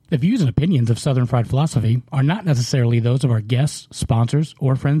The views and opinions of Southern Fried Philosophy are not necessarily those of our guests, sponsors,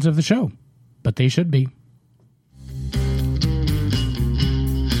 or friends of the show, but they should be.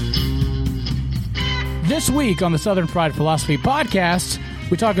 This week on the Southern Fried Philosophy podcast,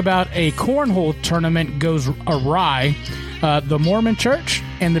 we talk about a cornhole tournament goes awry. The Mormon Church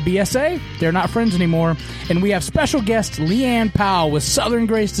and the BSA, they're not friends anymore. And we have special guest Leanne Powell with Southern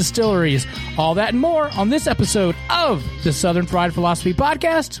Grace Distilleries. All that and more on this episode of the Southern Fried Philosophy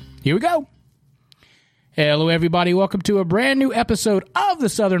podcast. Here we go. Hello, everybody. Welcome to a brand new episode of the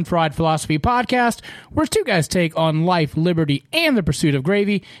Southern Fried Philosophy podcast, where two guys take on life, liberty, and the pursuit of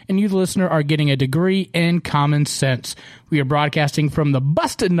gravy, and you, the listener, are getting a degree in common sense. We are broadcasting from the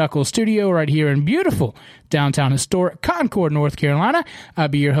Busted Knuckles studio right here in beautiful downtown historic Concord, North Carolina. I'll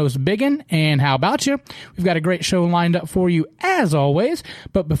be your host, Biggin, and how about you? We've got a great show lined up for you, as always.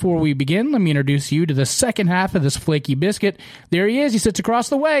 But before we begin, let me introduce you to the second half of this flaky biscuit. There he is. He sits across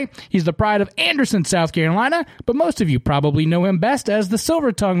the way. He's the pride of Anderson, South Carolina, but most of you probably know him best as the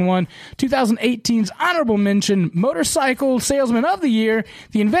Silver Tongue one, 2018's honorable mention motorcycle salesman of the year,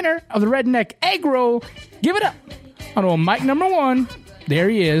 the inventor of the redneck egg roll. Give it up on old mic number one. There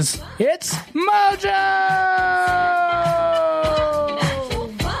he is. It's Mojo!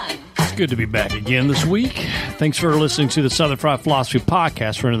 It's good to be back again this week. Thanks for listening to the Southern Fried Philosophy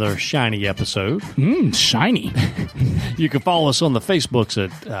podcast for another shiny episode. Shiny. You can follow us on the Facebooks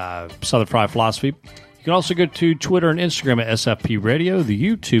at Southern Fried Philosophy. You can also go to Twitter and Instagram at SFP Radio, the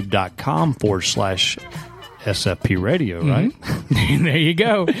YouTube.com/SFP Radio, right? There you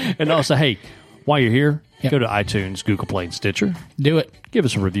go. And also, hey, while you're here, go to iTunes, Google Play, and Stitcher. Do it. Give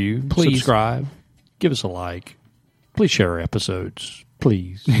us a review. Please. Subscribe. Give us a like. Please share our episodes.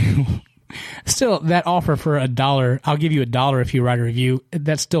 Please. Still, that offer for $1, I'll give you $1 if you write a review.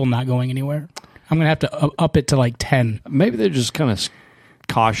 That's still not going anywhere. I'm going to have to up it to like 10. Maybe they're just kind of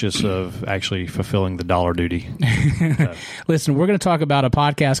cautious of actually fulfilling the dollar duty. Listen, we're going to talk about a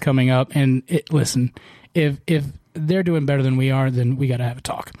podcast coming up, and listen, if they're doing better than we are, then we got to have a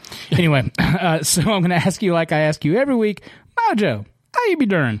talk. Anyway, so I'm going to ask you like I ask you every week, Mojo, how you be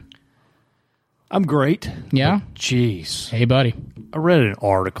doing? I'm great. Yeah? Jeez. Hey, buddy. I read an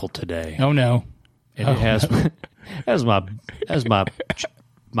article today. Oh, no. And it has my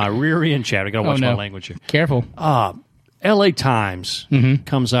rear end chat. I got to watch my language here. Careful. LA Times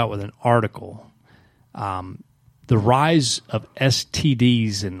comes out with an article. The rise of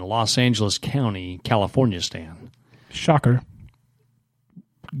STDs in Los Angeles County, California, Stan. Shocker.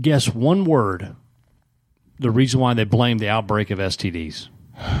 Guess one word. The reason why they blame the outbreak of STDs.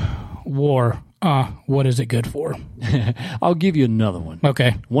 War. What is it good for? I'll give you another one.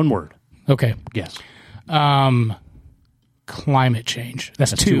 Okay. One word. Okay. Guess. Climate change.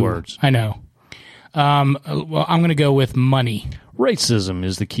 That's two words. I know. Well, I'm going to go with money. Racism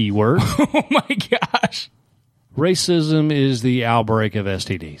is the key word. Oh, my gosh. Racism is the outbreak of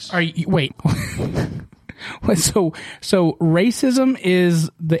STDs. Wait. So racism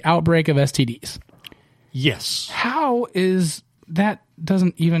is the outbreak of STDs. Yes. How is that?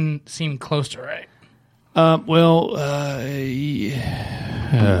 Doesn't even seem close to right. Where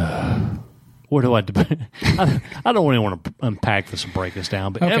do I don't really want to unpack this and break this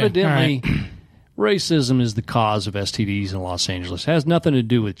down, but evidently racism is the cause of STDs in Los Angeles. It has nothing to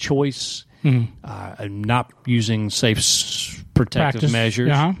do with choice, not using safe protective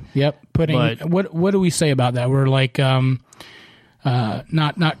measures. Yep. What do we say about that? We're like not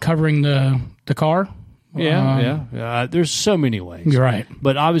covering the car. Yeah. There's so many ways. You're right.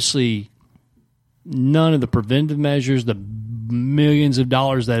 But obviously, none of the preventive measures, the millions of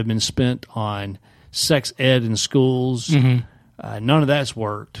dollars that have been spent on sex ed in schools, none of that's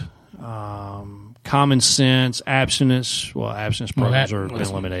worked. Common sense, abstinence programs have been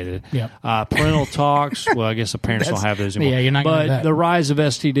eliminated. Yep. Parental talks, well, I guess the parents don't have those anymore. Yeah, you're not gonna do that. The rise of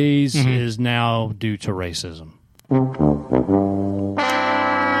STDs is now due to racism.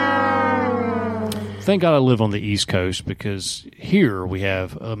 Thank God I live on the East Coast, because here we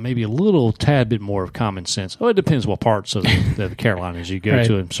have maybe a little tad bit more of common sense. Well, it depends what parts of the Carolinas you go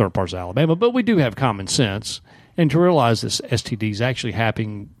to in certain parts of Alabama, but we do have common sense. And to realize that STDs actually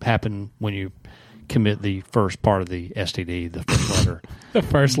happen when you commit the first part of the STD, the first letter. The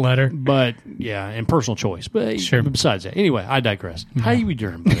first letter. But, yeah, and personal choice. But besides that. Anyway, I digress. Yeah. How you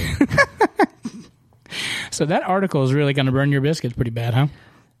doing, buddy? So that article is really going to burn your biscuits pretty bad, huh?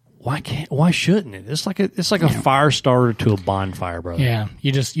 Why shouldn't it? It's like a fire starter to a bonfire, brother. Yeah,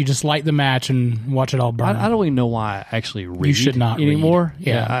 you just light the match and watch it all burn. I don't even know why I actually read. You should not anymore. Read.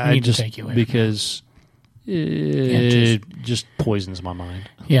 Yeah, I need just to take you away because It just poisons my mind.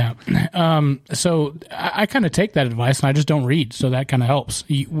 Yeah. So I kind of take that advice and I just don't read. So that kind of helps.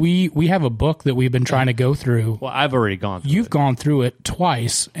 We have a book that we've been trying to go through. Well, I've already gone through You've gone through it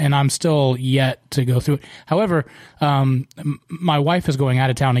twice and I'm still yet to go through it. However, my wife is going out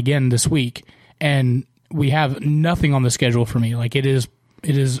of town again this week and we have nothing on the schedule for me. Like it is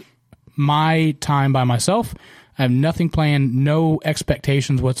my time by myself. I have nothing planned, no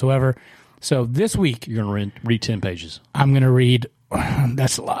expectations whatsoever. So this week, You're going to read 10 pages. I'm going to read.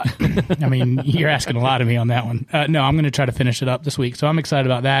 That's a lot. I mean, you're asking a lot of me on that one. No, I'm going to try to finish it up this week. So I'm excited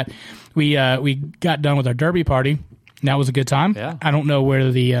about that. We got done with our derby party. That was a good time. Yeah. I don't know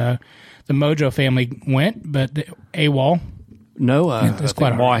where the Mojo family went, but the AWOL. No, I quite think all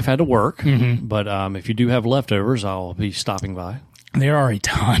my right. wife had to work. But if you do have leftovers, I'll be stopping by. There are a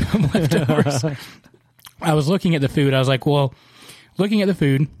ton of leftovers. I was looking at the food. I was like, well, looking at the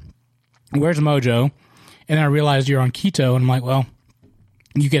food, where's Mojo? And then I realized you're on keto, and I'm like, well,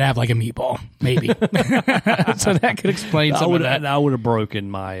 you could have like a meatball, maybe. So that could explain some of that. I would have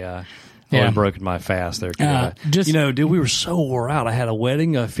broken my fast there. Dude, we were so wore out. I had a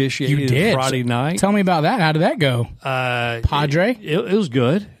wedding officiated You did. Friday night. Tell me about that. How did that go? Padre? It was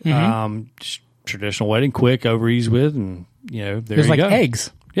good. Just traditional wedding, quick, over ease with, and there It was you like go. eggs.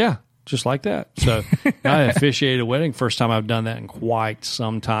 Yeah, just like that. So I officiated a wedding. First time I've done that in quite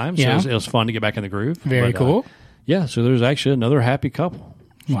some time. So Yeah. it was fun to get back in the groove. Very cool. Yeah, so there's actually another happy couple.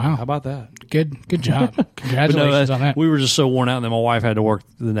 Wow. How about that? Good job. Congratulations on that. We were just so worn out, and then my wife had to work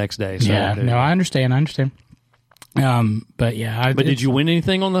the next day. So Yeah, no, I understand. But yeah. But did you win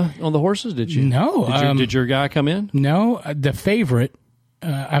anything on the horses? Did you? No. Did your guy come in? No, the favorite,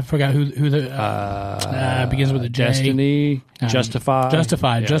 I forgot who the begins with a J. Destiny, Justified.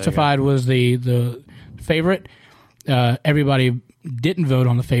 Justified. Yeah, Justified was the favorite. Everybody didn't vote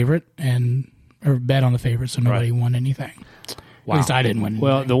on the favorite or bet on the favorite, so nobody won anything. Wow. At least I didn't win anything.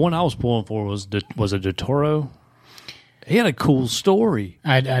 Well, the one I was pulling for was a De Toro. He had a cool story.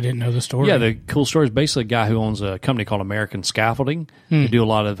 I didn't know the story. Yeah, the cool story is basically a guy who owns a company called American Scaffolding. They do a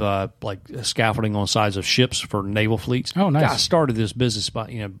lot of scaffolding on sides of ships for naval fleets. Oh, nice. Guy started this business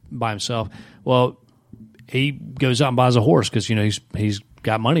by himself. Well, he goes out and buys a horse because he's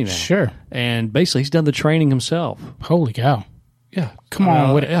got money now. Sure. And basically, he's done the training himself. Holy cow. Yeah, Come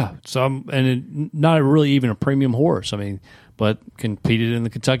on with it. Yeah, so not really even a premium horse. I mean, but competed in the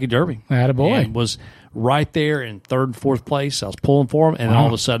Kentucky Derby. Attaboy. And was right there in third and fourth place. I was pulling for him, and then all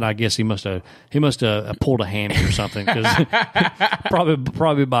of a sudden, I guess he must have pulled a hammy or something because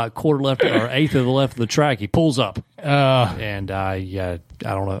probably about a quarter left or eighth of the left of the track, he pulls up. And I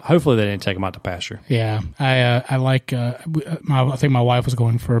don't know. Hopefully, they didn't take him out to pasture. Yeah, I like. I think my wife was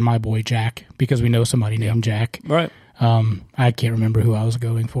going for my boy Jack because we know somebody named Jack. Right. I can't remember who I was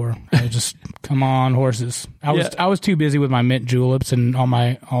going for. I was just come on horses. I was too busy with my mint juleps and all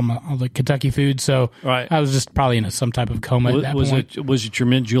the Kentucky food, so Right. I was just probably in some type of coma at that point. Was it your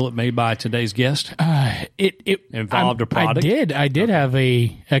mint julep made by today's guest? It Involved a product? I did have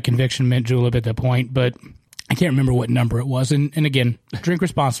a conviction mint julep at that point, but I can't remember what number it was. And again, drink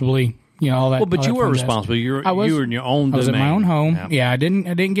responsibly. All that. Well, but all you that were fun jazz. responsible. You were in your own domain. I was in my own home. Yeah. I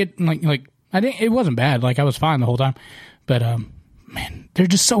didn't get like I didn't. It wasn't bad. Like I was fine the whole time. But man, they're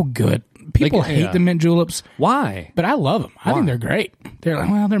just so good. People hate the mint juleps. Why? But I love them. I think they're great. They're like,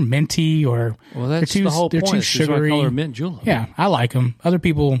 well, they're minty or that's they're too, the whole they're point. too That's why I sugary. call her mint julep. Yeah, I like them. Other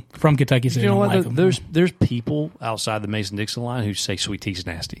people from Kentucky say You know don't what? like them. There's people outside the Mason-Dixon line who say sweet tea's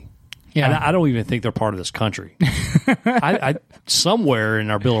nasty. Yeah. And I don't even think they're part of this country. I somewhere in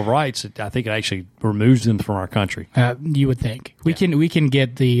our Bill of Rights, I think it actually removes them from our country. You would think we can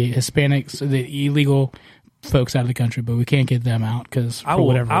get the Hispanics, the illegal folks out of the country, but we can't get them out because I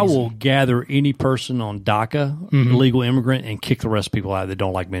whatever reason. will gather any person on DACA, illegal immigrant, and kick the rest of people out that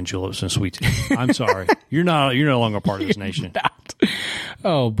don't like mint juleps and sweet tea. I'm sorry, you're no longer part of this nation.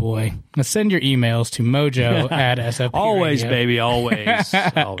 Oh boy! Now send your emails to mojo at SFP Always, Radio. baby, always.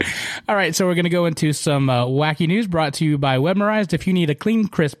 Always. All right, so we're going to go into some wacky news brought to you by Webmerized. If you need a clean,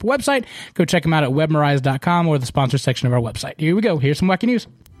 crisp website, go check them out at webmerized.com or the sponsor section of our website. Here we go. Here's some wacky news.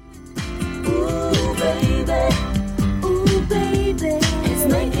 Ooh, baby, it's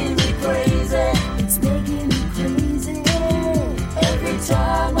making me crazy. It's making me crazy. Every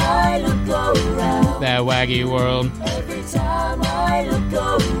time I look around. That wacky world. Every time I look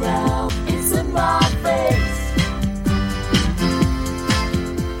around, it's in my face.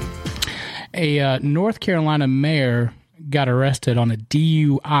 A North Carolina mayor got arrested on a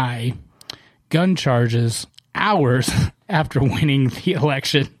DUI gun charges hours after winning the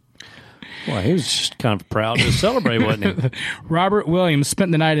election. Well, he was just kind of proud to celebrate, wasn't he? Robert Williams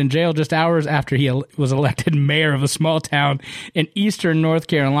spent the night in jail just hours after he was elected mayor of a small town in eastern North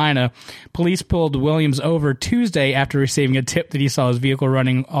Carolina. Police pulled Williams over Tuesday after receiving a tip that he saw his vehicle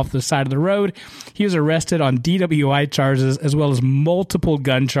running off the side of the road. He was arrested on DWI charges as well as multiple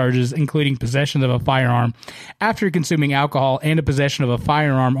gun charges, including possession of a firearm after consuming alcohol and a possession of a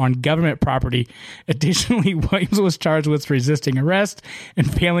firearm on government property. Additionally, Williams was charged with resisting arrest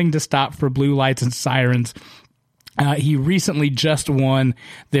and failing to stop for blue lights and sirens. He recently just won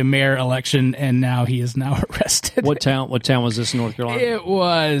the mayor election, and now he is now arrested. What town was this in North Carolina? It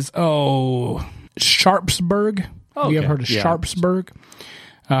was, Sharpsburg. Oh, You ever heard of Sharpsburg?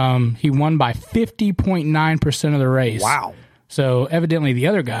 He won by 50.9% of the race. Wow. So evidently the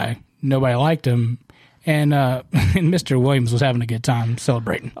other guy, nobody liked him, and Mr. Williams was having a good time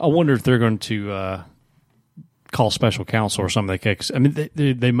celebrating. I wonder if they're going to call special counsel or something. I mean,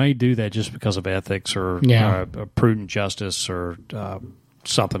 they may do that just because of ethics or prudent justice or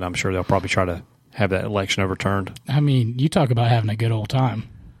something. I'm sure they'll probably try to have that election overturned. I mean, you talk about having a good old time,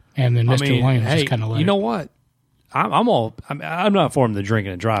 and then Mr. Williams just kind of let you know what? I'm not for him the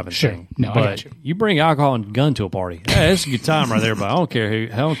drinking and driving thing. No, but I got you. Bring alcohol and gun to a party. Hey, that's a good time right there. But I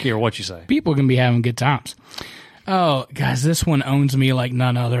don't care what you say. People can be having good times. Oh, guys, this one owns me like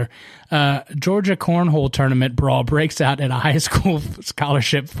none other. Georgia Cornhole Tournament brawl breaks out at a high school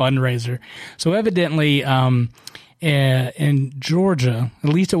scholarship fundraiser. So evidently, in Georgia, at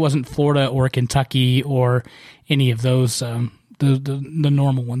least it wasn't Florida or Kentucky or any of those the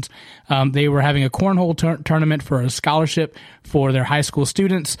normal ones. They were having a cornhole tournament for a scholarship for their high school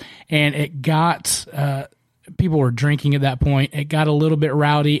students, and it got people were drinking at that point. It got a little bit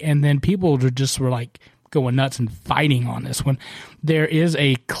rowdy, and then people were like going nuts and fighting on this one. There is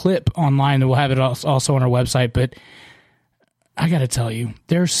a clip online that we'll have it also on our website, but I got to tell you,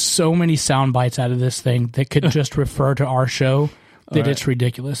 there's so many sound bites out of this thing that could just refer to our show that it's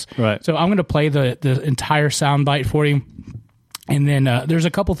ridiculous. Right. So I'm going to play the entire sound bite for you. And then there's a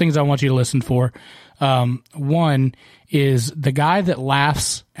couple things I want you to listen for. One is the guy that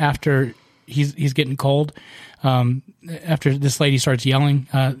laughs after he's getting cold, after this lady starts yelling,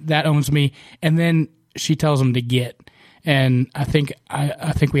 that owns me. And then she tells him to get. And I think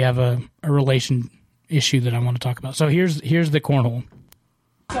we have a relation issue that I want to talk about. So here's the cornhole.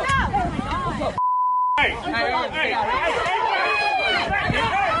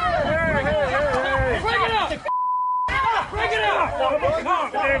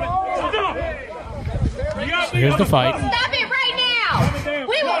 So here's the fight. Stop it right now!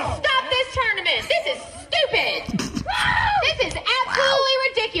 We will stop this tournament! This is stupid! This is absolutely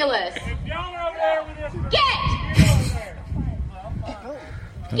ridiculous!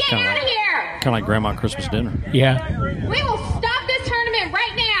 Get out of here! Kind of like Grandma Christmas dinner. Yeah. We will stop this tournament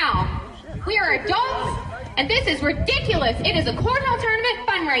right now! We are adults, and this is ridiculous! It is a cornhole tournament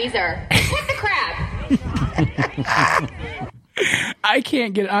fundraiser! Hit the crap! I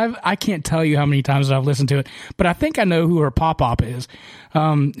can't tell you how many times I've listened to it, but I think I know who her pop-op is.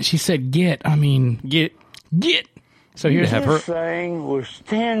 She said, get. So here's This thing was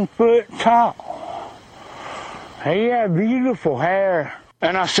 10 foot tall. He had beautiful hair.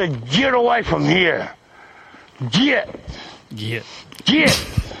 And I said, get away from here. Get.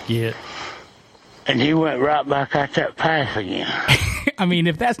 And he went right back out that path again. I mean,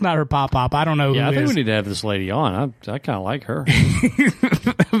 if that's not her pop-op, I don't know Yeah, who I think is. we need to have this lady on. I kind of like her.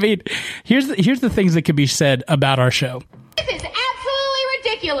 I mean, here's the things that could be said about our show. This is absolutely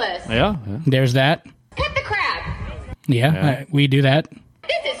ridiculous! Yeah. There's that. Hit the crap! Yeah. We do that.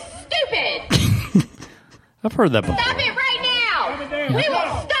 This is stupid! I've heard that before. Stop it right now! We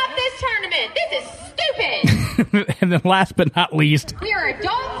will stop this tournament! This is stupid! And then last but not least, We are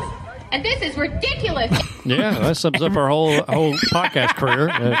adults, and this is ridiculous! Yeah, that sums up our whole podcast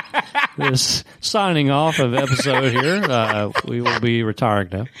career. This signing off of episode here. We will be retiring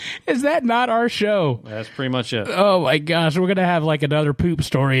now. is that not our show? That's pretty much it. Oh my gosh, we're going to have like another poop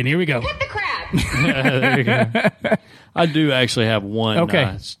story, and here we go. Hit the crap! There you go. I do actually have one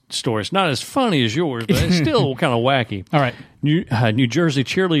story. It's not as funny as yours, but it's still kind of wacky. All right. New Jersey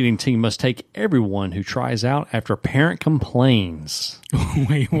cheerleading team must take everyone who tries out after a parent complains.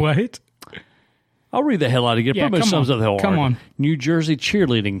 Wait, what? I'll read the hell out again. Yeah, Probably sums up the whole Come argument. on. New Jersey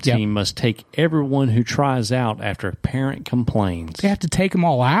cheerleading team must take everyone who tries out after a parent complains. They have to take them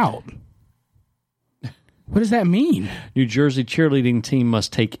all out. What does that mean? New Jersey cheerleading team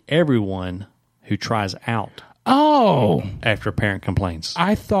must take everyone who tries out Oh, after a parent complains.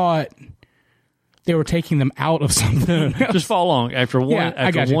 I thought they were taking them out of something. Just follow along. After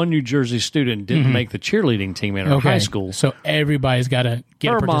one New Jersey student didn't make the cheerleading team in our high school. So everybody's got to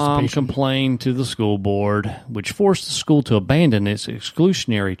get her a participation. mom complained to the school board, which forced the school to abandon its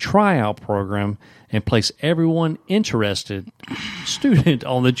exclusionary tryout program and place everyone interested student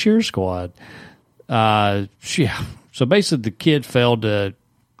on the cheer squad. So basically, the kid failed the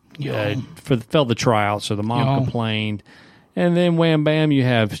tryout, so the mom complained. And then, wham, bam, you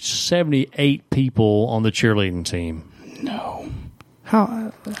have 78 people on the cheerleading team. No.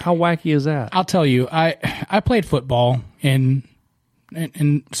 How wacky is that? I'll tell you, I played football in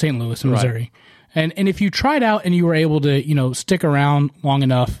St. Louis, in Missouri. And if you tried out and you were able to, stick around long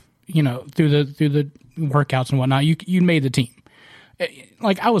enough, through the workouts and whatnot, you made the team.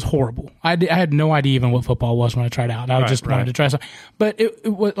 Like, I was horrible. I had no idea even what football was when I tried out. I just wanted to try something. But it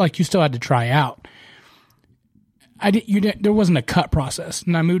was like you still had to try out. There wasn't a cut process.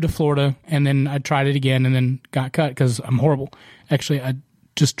 And I moved to Florida, and then I tried it again and then got cut because I'm horrible. Actually, I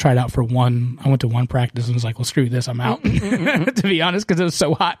just tried out for one. I went to one practice and was like, well, screw this. I'm out, to be honest, because it was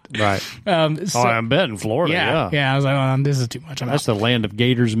so hot. Right. I'm betting Florida. Yeah. I was like, oh, this is too much. That's the land of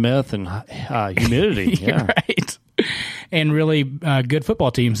gators, meth, and humidity. Yeah. Right. And really good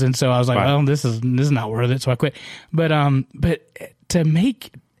football teams. And so I was like, well, this is not worth it. So I quit. But to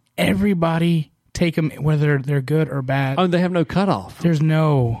make everybody take them, whether they're good or bad. Oh, they have no cutoff. There's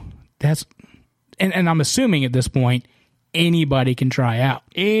no, and I'm assuming at this point, anybody can try out.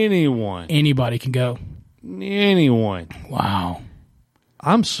 Anybody can go. Anyone. Wow.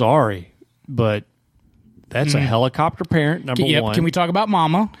 I'm sorry, but that's a helicopter parent, number one. Can we talk about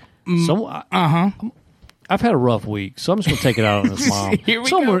mama? I've had a rough week, so I'm just going to take it out on this mom. Here we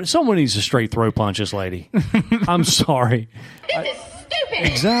go. Someone needs to straight throw punch this lady. I'm sorry. This is stupid.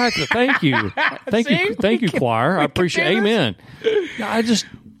 Exactly. Thank you. Thank you, choir. I appreciate it. Amen. I just...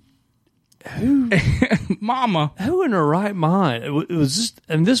 Mama. Who in her right mind? It was just,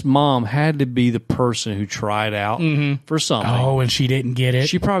 and this mom had to be the person who tried out for something. Oh, and she didn't get it.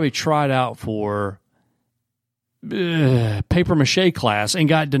 She probably tried out for paper mache class and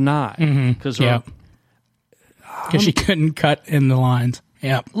got denied because she couldn't cut in the lines.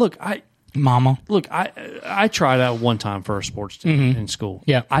 Yeah. Look, Mama. Look, I tried out one time for a sports team in school.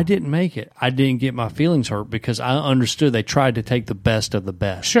 Yeah. I didn't make it. I didn't get my feelings hurt because I understood they tried to take the best of the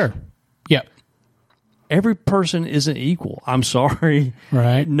best. Sure. Yep. Every person isn't equal. I'm sorry.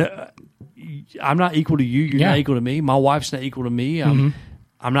 Right. No, I'm not equal to you. You're not equal to me. My wife's not equal to me. I'm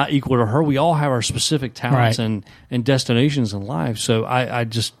not equal to her. We all have our specific talents and destinations in life. So I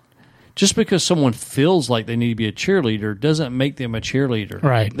just because someone feels like they need to be a cheerleader doesn't make them a cheerleader.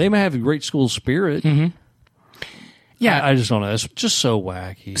 Right. They may have a great school spirit. Yeah. I just don't know. It's just so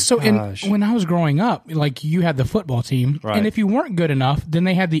wacky. So when I was growing up, like, you had the football team. Right. And if you weren't good enough, then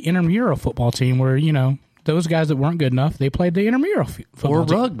they had the intramural football team where, those guys that weren't good enough, they played the intramural football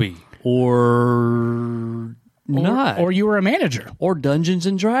team. Or rugby. Or not. Or you were a manager. Or Dungeons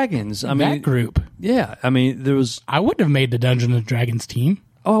and Dragons. That group. Yeah. I mean, there was... I wouldn't have made the Dungeons and Dragons team.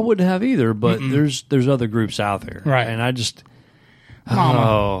 Oh, I wouldn't have either, but there's other groups out there. Right. And I just...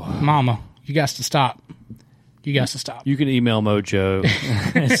 Mama, you got to stop. You got to stop. You can email Mojo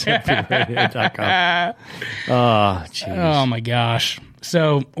at .com. Oh, jeez. Oh, my gosh.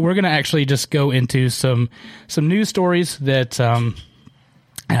 So we're going to actually just go into some news stories that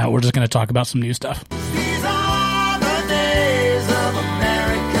we're just going to talk about some new stuff. These are the days of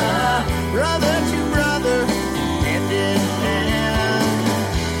America, brother to brother, hand in hand.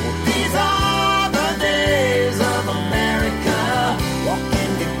 These are the days of America,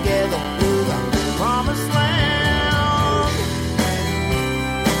 walking together through the promised land.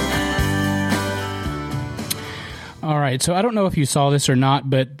 All right, so I don't know if you saw this or not,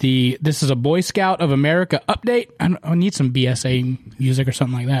 but this is a Boy Scout of America update. I need some BSA music or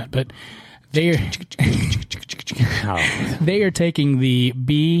something like that, but they are taking the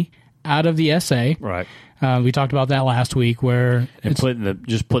B out of the SA. Right. We talked about that last week, where and putting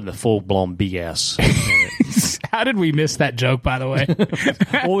the full blown BS in it. How did we miss that joke, by the way?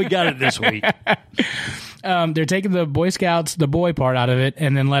 Well, we got it this week. They're taking the Boy Scouts, the boy part out of it,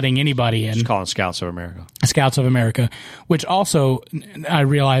 and then letting anybody in. Just calling Scouts of America. Scouts of America, which also I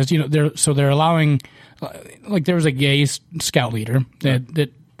realized, they're allowing, like, there was a gay scout leader that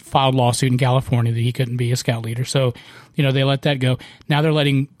filed lawsuit in California that he couldn't be a scout leader. So, they let that go. Now they're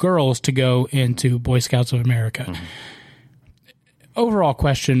letting girls to go into Boy Scouts of America. Mm-hmm. Overall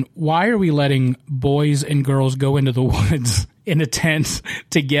question, why are we letting boys and girls go into the woods in a tent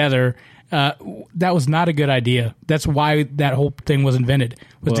together? That was not a good idea. That's why that whole thing was invented,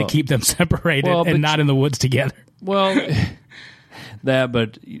 was to keep them separated and not in the woods together. Well,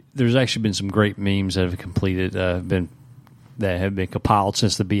 But there's actually been some great memes that have completed, that have been compiled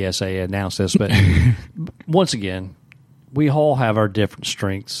since the BSA announced this. But once again, we all have our different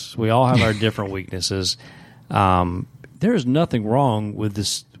strengths. We all have our different weaknesses. There's nothing wrong with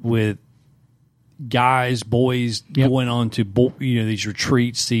this, with guys, boys going on to these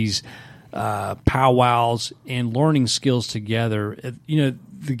retreats, these powwows, and learning skills together.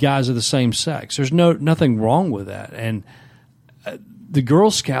 The guys of the same sex. There's nothing wrong with that, and the Girl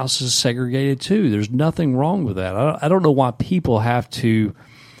Scouts is segregated too. There's nothing wrong with that. I don't know why people have to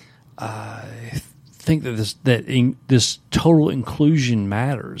think that this total inclusion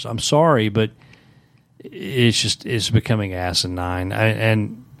matters. I'm sorry, but it's becoming asinine.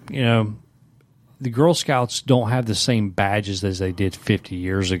 And the Girl Scouts don't have the same badges as they did 50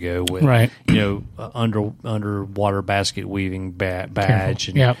 years ago with, underwater basket weaving badge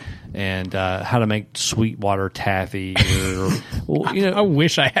and how to make Sweetwater taffy. I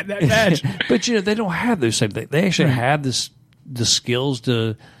wish I had that badge. But, they don't have those same things. They actually have the skills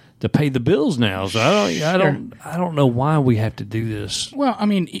to pay the bills now. So I don't know why we have to do this. Well, I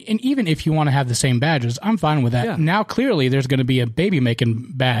mean, and even if you want to have the same badges, I'm fine with that. Yeah. Now, clearly, there's going to be a baby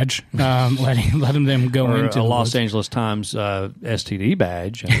making badge, letting them go or into a Los Angeles Times STD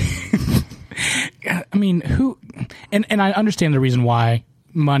badge. I mean, who? And I understand the reason why.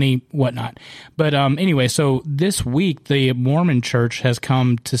 Money, whatnot. But anyway, so this week, the Mormon Church has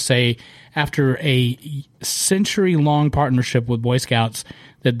come to say, after a century-long partnership with Boy Scouts,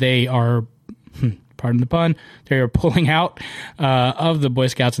 that they are, pardon the pun, they are pulling out of the Boy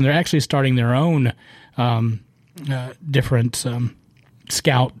Scouts, and they're actually starting their own different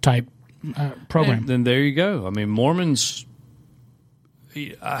scout-type program. And then there you go. I mean, Mormons,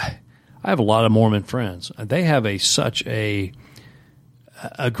 I have a lot of Mormon friends. They have such a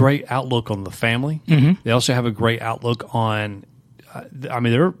great outlook on the family. Mm-hmm. They also have a great outlook on,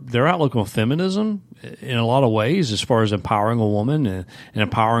 their outlook on feminism in a lot of ways, as far as empowering a woman and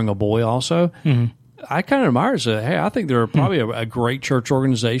empowering a boy also. Mm-hmm. I kind of admire it. Hey, I think they're probably a great church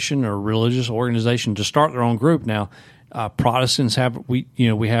organization or religious organization to start their own group. Now, Protestants we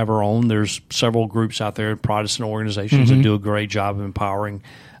have our own. There's several groups out there, Protestant organizations that do a great job of empowering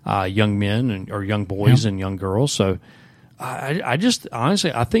young men or young boys and young girls. So I just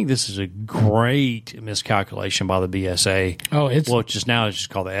honestly, I think this is a great miscalculation by the BSA. Oh, it's just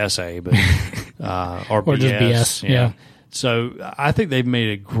called the SA, but or BS, just BS. Yeah. So I think they've made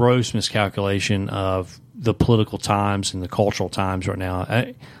a gross miscalculation of the political times and the cultural times right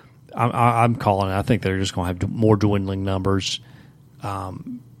now. I'm calling it. I think they're just going to have more dwindling numbers.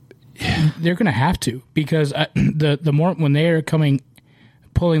 They're going to have to, because the more when they are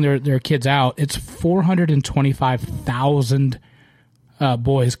pulling their kids out, it's 425,000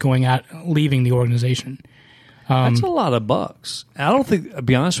 boys leaving the organization. That's a lot of bucks. I don't think, to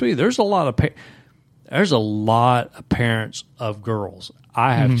be honest with you, there's a lot of parents of girls.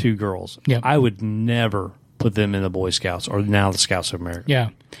 I have two girls. Yep. I would never put them in the Boy Scouts or now the Scouts of America. Yeah.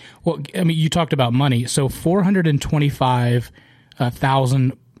 Well, I mean, you talked about money. So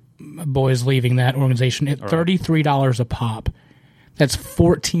 425,000 boys leaving that organization at $33 a pop. That's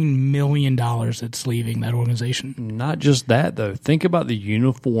 $14 million that's leaving that organization. Not just that, though. Think about the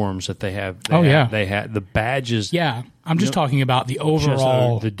uniforms that they have. They have the badges. Yeah. I'm just talking about the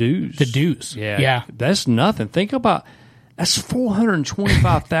overall. The dues. The dues. Yeah. That's nothing. Think about, that's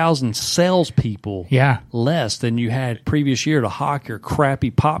 425,000 salespeople less than you had previous year to hawk your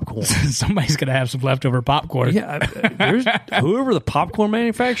crappy popcorn. Somebody's going to have some leftover popcorn. Yeah. Whoever the popcorn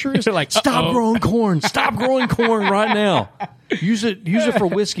manufacturer is, they're like, stop growing corn. Stop growing corn right now. Use it for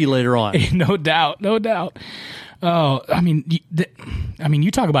whiskey later on. No doubt. Oh, I mean, you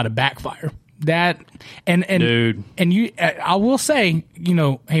talk about a backfire. That and dude, and you, I will say,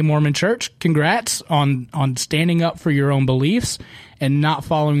 hey, Mormon Church, congrats on standing up for your own beliefs and not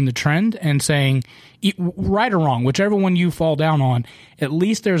following the trend and saying, right or wrong, whichever one you fall down on, at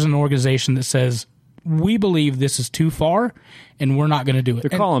least there's an organization that says, we believe this is too far and we're not going to do it.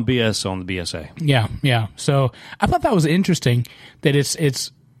 They're calling BS on the BSA. Yeah. So I thought that was interesting that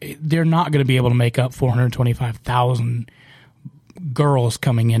they're not going to be able to make up 425,000 girls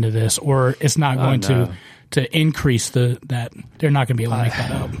coming into this, or it's not going to increase that. They're not going to be able to make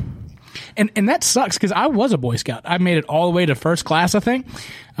that up. And that sucks, because I was a Boy Scout. I made it all the way to first class, I think,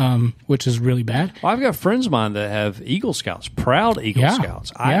 which is really bad. Well, I've got friends of mine that have Eagle Scouts, proud Eagle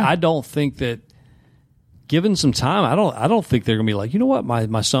Scouts. I don't think that, given some time, I don't think they're going to be like, you know what,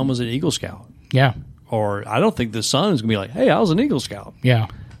 my son was an Eagle Scout. Yeah. Or I don't think the son is going to be like, hey, I was an Eagle Scout. Yeah.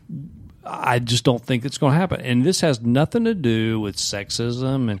 I just don't think it's going to happen. And this has nothing to do with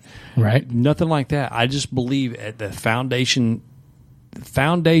sexism and right. Nothing like that. I just believe at the foundation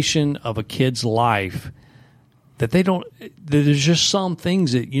foundation of a kid's life that they don't. There's just some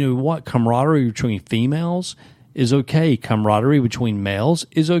things that camaraderie between females is okay. Camaraderie between males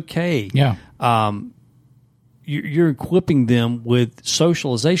is okay. Yeah. You're equipping them with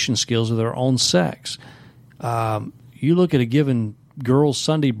socialization skills of their own sex. You look at a given girls'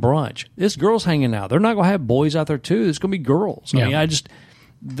 Sunday brunch. This girls hanging out. They're not going to have boys out there too. It's going to be girls. Yeah. I mean,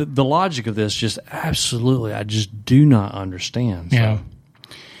 the logic of this just absolutely, I just do not understand. So. Yeah,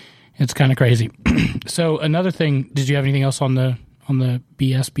 it's kind of crazy. So another thing, did you have anything else on the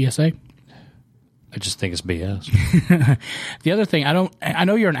BSA? I just think it's BS. The other thing, I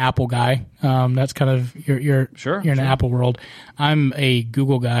know you're an Apple guy. That's kind of you're in the Apple world. I'm a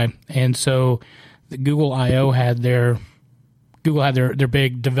Google guy, and so the Google I/O had their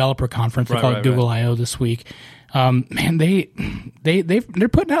big developer conference. They call it Google I/O this week. Man, they're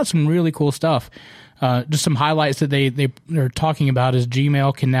putting out some really cool stuff. Just some highlights that they're talking about is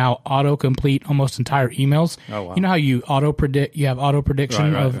Gmail can now autocomplete almost entire emails. Oh, wow. You know how you have auto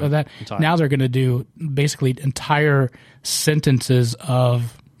prediction of that? Now they're going to do basically entire sentences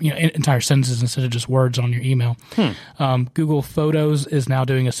of, entire sentences instead of just words on your email. Google Photos is now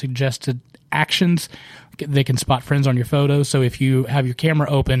doing a suggested actions. They can spot friends on your photos. So if you have your camera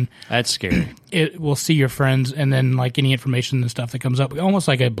open, that's scary. It will see your friends, and then like any information and stuff that comes up, almost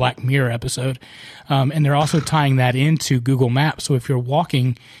like a Black Mirror episode. And they're also tying that into Google Maps. So if you're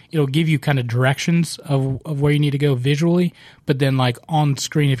walking, it'll give you kind of directions of where you need to go visually. But then like on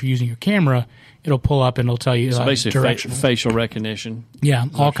screen, if you're using your camera, it'll pull up and it'll tell you. So basically, facial recognition. Yeah,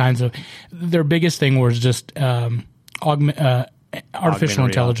 all kinds of. Their biggest thing was just artificial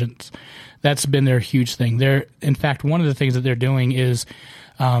intelligence. That's been their huge thing. In fact, one of the things that they're doing is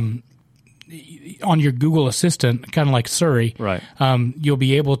on your Google Assistant, kind of like Siri, right? You'll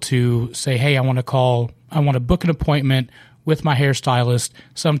be able to say, hey, I want to book an appointment with my hairstylist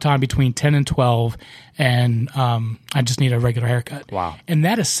sometime between 10 and 12, and I just need a regular haircut. Wow. And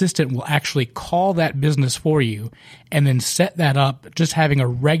that assistant will actually call that business for you and then set that up, just having a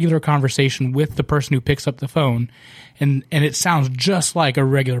regular conversation with the person who picks up the phone, and it sounds just like a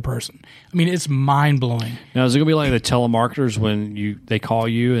regular person. I mean, it's mind-blowing. Now, is it going to be like the telemarketers when they call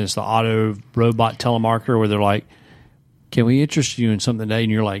you and it's the auto robot telemarketer where they're like, can we interest you in something today?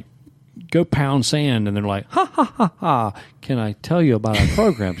 And you're like, go pound sand, and they're like, ha, ha, ha, ha, can I tell you about our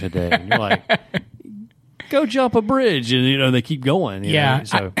program today? And you're like, go jump a bridge, and they keep going. Yeah,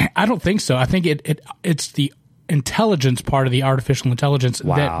 so. I don't think so. I think it's the intelligence part of the artificial intelligence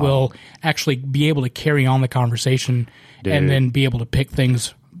that will actually be able to carry on the conversation and then be able to pick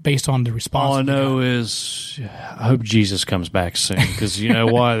things based on the response. All I know is I hope Jesus comes back soon, because you know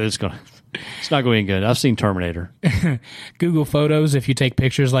what? It's not going good. I've seen Terminator. Google Photos, if you take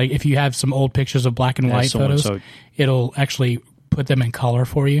pictures, like if you have some old pictures of black and white photos, it'll actually put them in color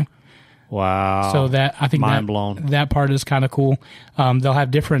for you. Wow. So I think mind blown. That part is kind of cool. They'll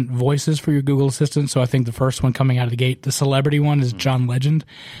have different voices for your Google Assistant. So I think the first one coming out of the gate, the celebrity one, is John Legend.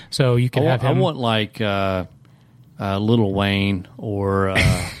 So you can have him. I want like Lil Wayne or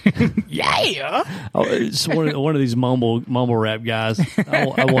yeah. It's one of these mumble rap guys. I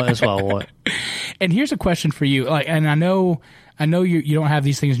want that's what I want. And here's a question for you. And I know you don't have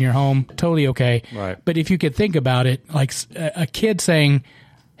these things in your home. Totally okay. Right. But if you could think about it, like a kid saying,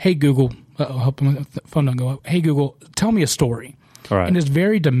 "Hey Google," I hope the phone don't go up. "Hey Google, tell me a story." All right. And it's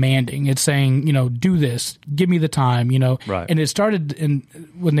very demanding. It's saying, do this, give me the time, Right. And it started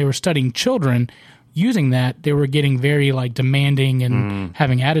when they were studying children. Using that, they were getting very like demanding and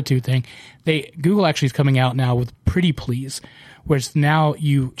having attitude thing. Google actually is coming out now with Pretty Please, where it's now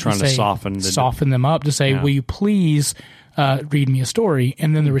you trying to soften them up to say, will you please read me a story?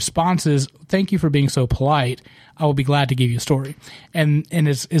 And then the response is, thank you for being so polite. I will be glad to give you a story. And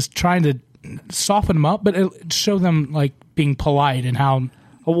it's trying to soften them up, but show them like being polite and how.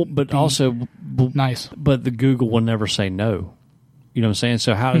 Oh, but also nice. But the Google will never say no. You know what I'm saying?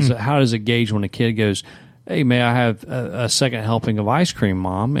 So how does it gauge when a kid goes, "Hey, may I have a second helping of ice cream,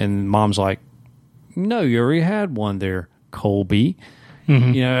 Mom?" And Mom's like, "No, you already had one there, Colby."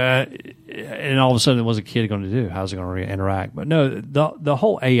 And all of a sudden, what's a kid going to do? How's it going to interact? But no, the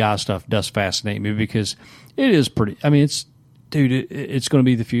whole AI stuff does fascinate me because it is pretty. I mean, it's going to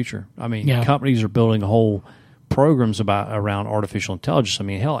be the future. I mean, companies are building whole programs around artificial intelligence. I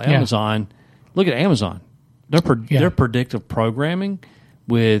mean, hell, Amazon. Look at Amazon. Their predictive programming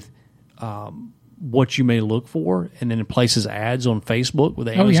with what you may look for, and then it places ads on Facebook with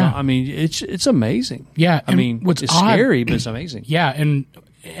Amazon. Oh, yeah. I mean, it's amazing. Yeah, I mean, it's scary, but it's amazing. Yeah, and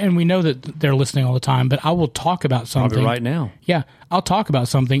we know that they're listening all the time. But I will talk about something right now. Yeah, I'll talk about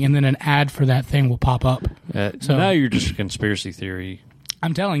something, and then an ad for that thing will pop up. So- now you're just a conspiracy theory.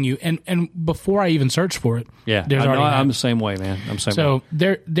 I'm telling you, and before I even search for it, Yeah, there's already I'm that. the same way, man. I'm the same way. So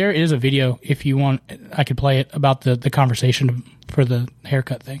there is a video, if you want, I could play it, about the conversation for the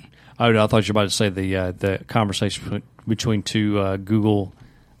haircut thing. Oh, no, I thought you were about to say the conversation between two Google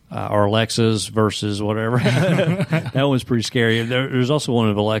or Alexas versus whatever. That one's pretty scary. There's also one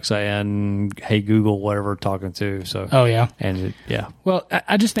of Alexa and Hey Google, whatever, talking to. So, Oh yeah. and Well,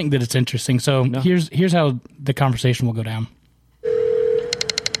 I just think that it's interesting. So here's how the conversation will go down.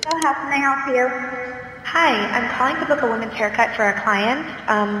 So how can I help you? Hi, I'm calling to book a women's haircut for a client.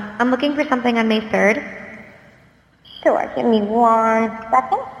 I'm looking for something on May 3rd. Sure, give me 1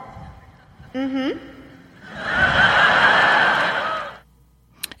 second.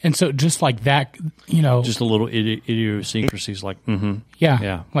 And so just like that, you know, just a little idiosyncrasies, like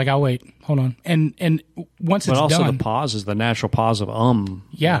yeah. Like I'll wait, hold on, and once but it's also done, the pause is the natural pause of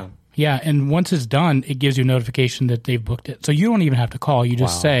Yeah, and once it's done, it gives you a notification that they've booked it. So you don't even have to call. You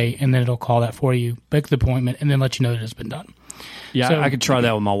just say, and then it'll call that for you, book the appointment, and then let you know that it's been done. Yeah, So- I could try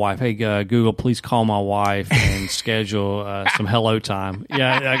that with my wife. Hey, Google, please call my wife and schedule some hello time.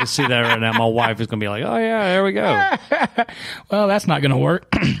 Yeah, I can see that right now. My wife is going to be like, oh, yeah, there we go. Well, that's not going to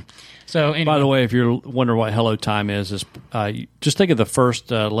work. So anyway. By the way, if you're wondering what hello time is just think of the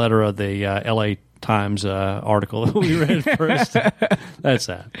first letter of the L.A. Times article that we read first. That's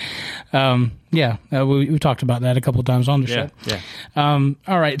that. We talked about that a couple of times on the show. Yeah.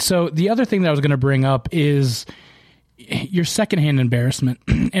 All right. So the other thing that I was going to bring up is your secondhand embarrassment,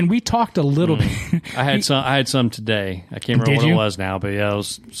 and we talked a little bit. I had some today. I can't remember Did what you? it was now, but yeah, it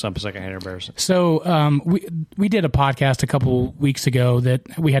was some secondhand embarrassment. So we did a podcast a couple weeks ago that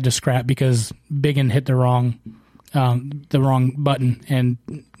we had to scrap because Biggin hit the wrong button and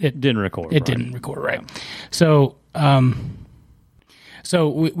it Didn't record. It didn't record right. So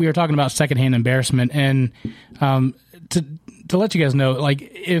we were talking about secondhand embarrassment, and to let you guys know, like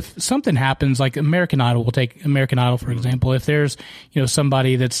if something happens, like American Idol, we'll take American Idol for example. If there's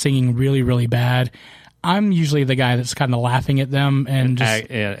somebody that's singing really really bad, I'm usually the guy that's kind of laughing at them and just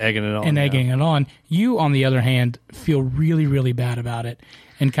egging it on. and egging it on. You, on the other hand, feel really really bad about it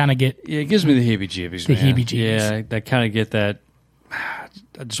and kind of get Yeah, it gives me the heebie-jeebies, The man. heebie-jeebies. Yeah, I kind of get that.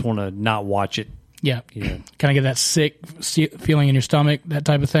 I just want to not watch it. yeah, Yeah. kind of get that sick feeling in your stomach, that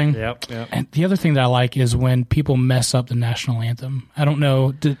type of thing. Yep. And the other thing that I like is when people mess up the national anthem. I don't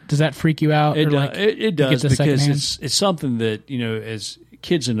know, does that freak you out? It or like, it you does get the because secondhand? it's something that as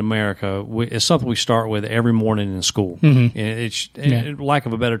kids in America, it's something we start with every morning in school. Mm-hmm. And it's lack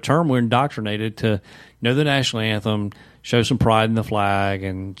of a better term, we're indoctrinated to know the national anthem, show some pride in the flag,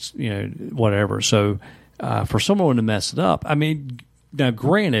 and whatever. So for someone to mess it up, I mean, now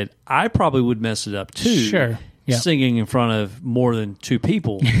granted, I probably would mess it up too. Sure. Yeah. Singing in front of more than two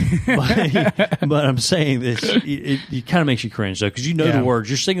people, but I'm saying this, it kind of makes you cringe though, because you know Yeah. the words.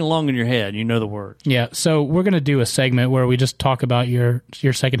 You're singing along in your head, you know the words. Yeah, so we're going to do a segment where we just talk about your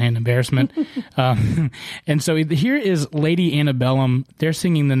secondhand embarrassment. And so here is Lady Antebellum. They're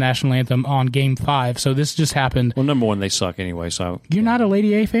singing the national anthem on Game 5. So this just happened. Well, number one, they suck anyway. So You're not a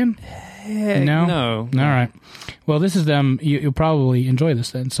Lady A fan? No? no. All right. Well, this is them. You'll probably enjoy this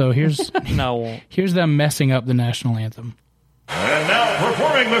then. So here's no. here's them messing up the national anthem. And now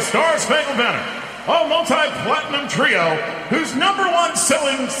performing the Star Spangled Banner, a multi-platinum trio whose number one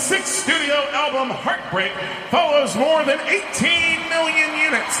selling 6th studio album, Heartbreak, follows more than 18 million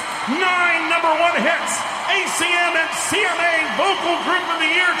units, 9 number one hits, ACM and CMA Vocal Group of the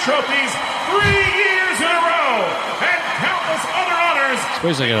Year trophies 3 years in a row, and countless other honors.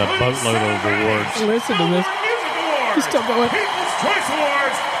 Suppose they got a boatload of awards. Listen to this. Silver Music Awards, He's still going. People's Choice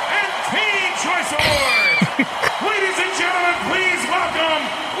Awards, and Teen Choice Awards. Ladies and gentlemen, please welcome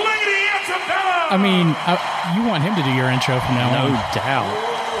Lady Antebellum. I mean, you want him to do your intro from now No on. doubt.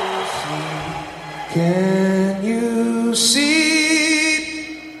 Can you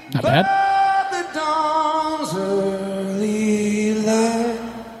see Not bad. the dawn's early light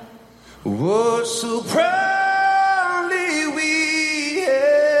was so proudly we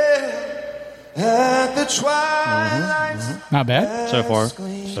hailed at the twilight's Not bad. So far,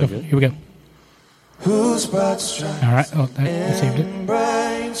 so good. Here we go. whose broad stripes All right. Oh, I saved it. and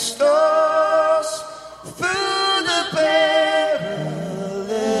bright stars through the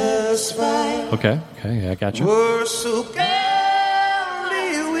perilous fight Okay, yeah, I got you. were so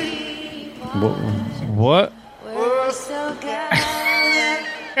gallantly we What? were so gallantly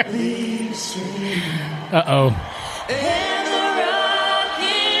Uh-oh.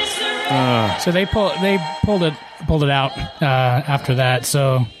 So they pulled it out after that.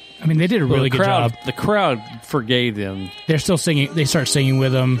 So I mean, they did a really good job. The crowd forgave them. They're still singing. They start singing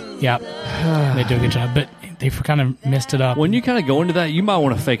with them. Yeah, they do a good job. But they've kind of messed it up. When you kind of go into that, you might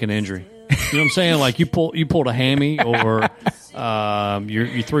want to fake an injury. You know what I'm saying? Like you pulled a hammy, or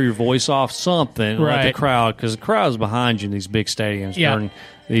you threw your voice off, something. Let the crowd, because the crowd is behind you in these big stadiums during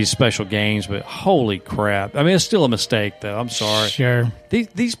these special games. But holy crap! I mean, it's still a mistake, though. I'm sorry. Sure.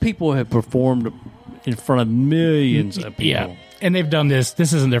 These people have performed in front of millions of people. Yeah. And they've done this.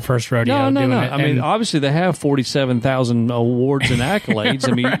 This isn't their first rodeo. No. Doing it. I mean, obviously they have 47,000 awards and accolades.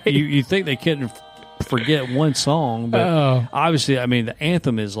 I mean, you think they couldn't forget one song, but obviously, I mean, the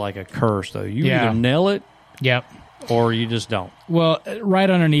anthem is like a curse, though. You either nail it, or you just don't. Well, right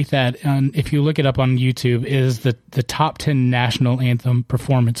underneath that, if you look it up on YouTube, is the top 10 national anthem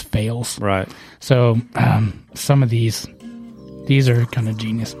performance fails. Right. So some of these are kind of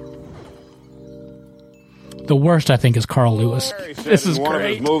genius. The worst, I think, is Carl Lewis. This is one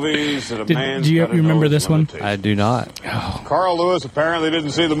great. Of his movies that Do you remember this one? I do not. Carl Lewis apparently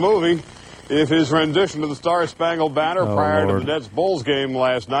didn't see the movie. If his rendition of the Star Spangled Banner prior to the Nets-Bulls game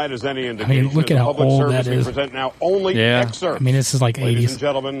last night is any indication, I mean, look at how public old service that is. we present now only excerpts. I mean, this is like Ladies 80s. and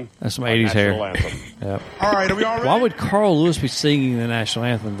gentlemen, that's some 80s hair. Yep. All right, are we all ready? Why would Carl Lewis be singing the national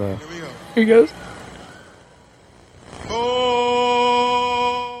anthem, though? Here he goes.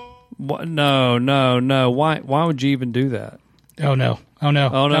 What? No. Why would you even do that? Oh no!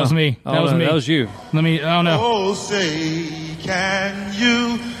 That was me. That was me. That was you. Let me. Oh no! Oh, say, can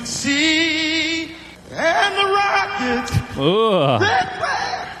you see? And the rockets. Ugh.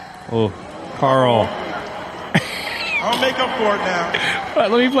 Oh, Carl. I'll make up for it now. All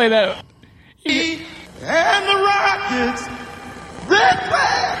right, let me play that. And the rockets. Red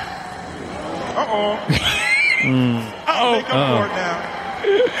flag. I'll make up for it now.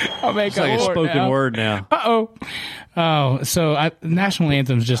 I'll make It's like a up for it spoken now. word now. Oh, so national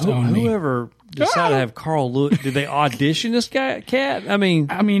anthems just own me. Whoever decided to have Carl Lewis, did they audition this guy, Cat? I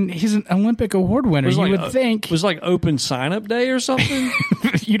mean, he's an Olympic award winner. You would think it was like open sign-up day or something.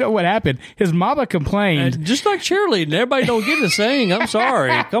 You know what happened? His mama complained. Just like cheerleading, everybody don't get to sing. I'm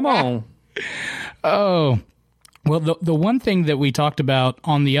sorry. Come on. Oh. Well, the one thing that we talked about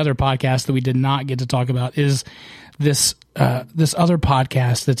on the other podcast that we did not get to talk about is this other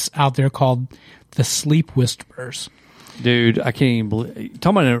podcast that's out there called The Sleep Whisperers. Dude, I can't even believe.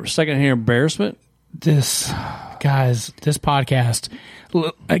 Talking about a secondhand embarrassment. This podcast,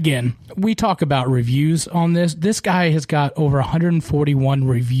 again, we talk about reviews on this. This guy has got over 141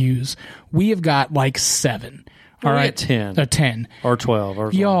 reviews. We have got like 7. All right, 10. 10 or 12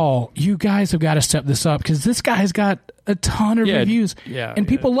 or y'all, you guys have got to step this up because this guy's got a ton of reviews, and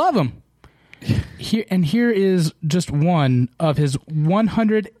people love him. Here is just one of his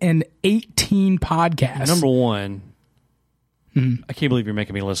 118 podcasts. Number one, I can't believe you're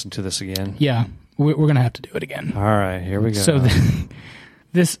making me listen to this again. Yeah, we're gonna have to do it again. All right, here we go. So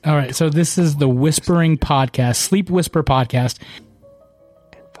this is the Whispering Podcast, Sleep Whisper Podcast.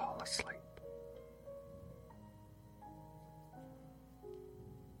 And fall asleep.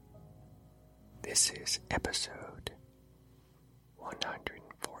 This is episode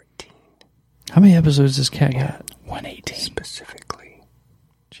 114. How many episodes does Cat got? 118. Specifically,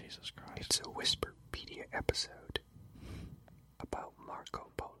 Jesus Christ. It's a Whisperpedia episode about Marco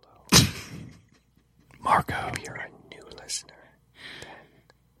Polo. Marco. If you're a new listener, then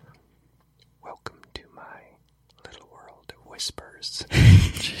welcome to my little world of whispers.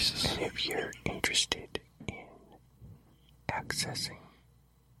 Jesus. And if you're interested in accessing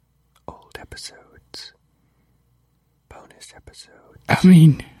old episodes, bonus episodes, I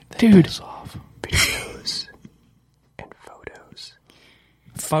mean, dude, videos, and photos.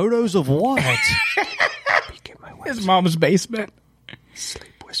 Photos of what? His mom's basement.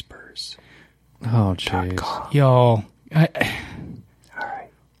 Sleep Whispers. Oh, jeez. Y'all. All right.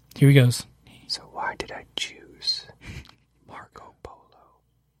 Here he goes. So why did I choose Marco Polo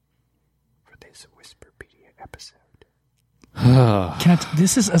for this Whisperpedia episode?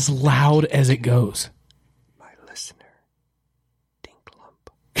 This is as loud as it goes. My listener, Dink Lump,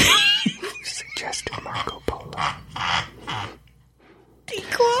 suggested Marco Polo.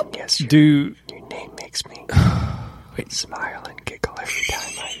 Dink Lump? Yes, your name makes me smile and giggle every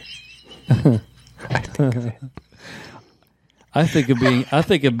time I think of it. I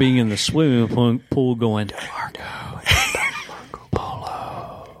think of being in the swimming pool going, Marco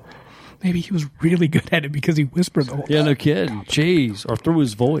Polo. Maybe he was really good at it because he whispered the whole time. Yeah, no kidding. Jeez. Or through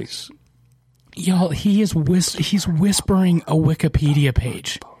his voice. Y'all, he's whispering a Wikipedia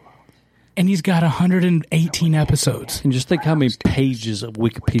page. And he's got 118 episodes. And just think how many pages of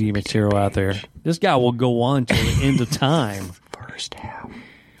Wikipedia material out there. This guy will go on till the end of time. First half.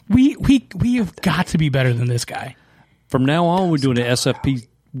 We have got to be better than this guy. From now on, we're doing an SFP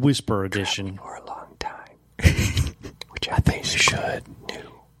Whisper edition. For a long time. I think we should.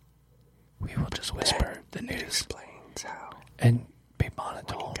 We will just whisper the news. Explains how And be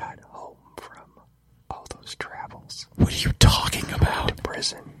monotone got home from all those travels. What are you talking about? To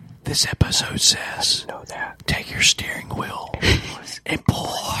prison. This episode says, Know that. take your steering wheel and pull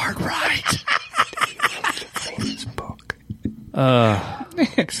hard right. Famous book.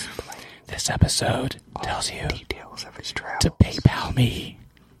 This episode tells you Details of his travels. to PayPal me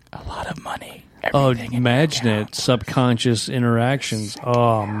a lot of money. Oh, Everything in imagine my it. account. Subconscious interactions.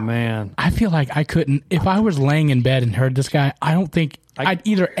 Oh, man. I feel like I couldn't, if I was laying in bed and heard this guy, I don't think I'd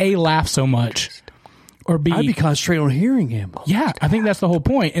either A, laugh so much, or B, I'd be concentrating on hearing him. yeah, I think that's the whole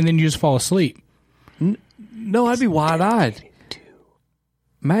point, and then you just fall asleep. No, I'd be wide-eyed.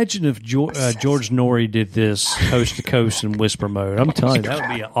 Imagine if George Norrie did this coast to coast in whisper mode. I'm telling you, that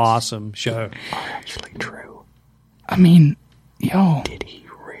would be an awesome show. Are actually true. I mean, yo. Did he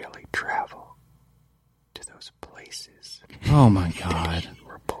really travel to those places? Oh, my God.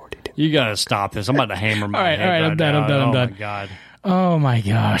 Reported. You got to stop this. I'm about to hammer my All right, head all right, I'm done, now. I'm done, I'm oh, done. my God. Oh my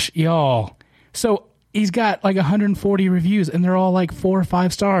gosh, y'all. So he's got like 140 reviews and they're all like 4 or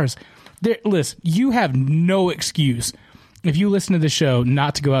 5 stars. Listen, you have no excuse if you listen to the show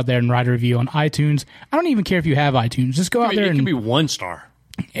not to go out there and write a review on iTunes. I don't even care if you have iTunes. Just go out there It and can be 1 star.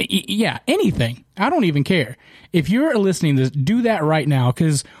 yeah, anything. I don't even care. If you're listening to this, do that right now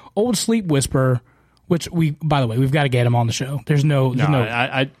because Old Sleep Whisperer, which by the way, we've got to get him on the show. There's no.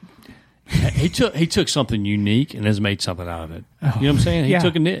 He took something unique and has made something out of it. You know what I'm saying? He Yeah.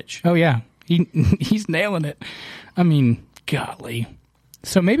 took a niche. Oh yeah, he's nailing it. I mean, golly.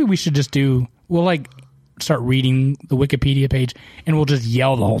 So maybe we should just we'll like start reading the Wikipedia page and we'll just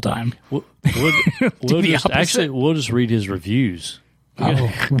yell the whole time. We'll the just opposite. we'll just read his reviews.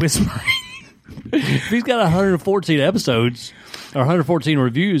 Whispering. If he's got 114 episodes or 114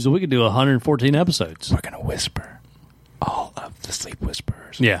 reviews, we could do 114 episodes. We're gonna whisper all of the Sleep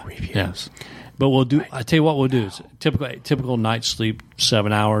Whisperers reviews. Yes. But we'll do. I tell you what we'll do is typical night's sleep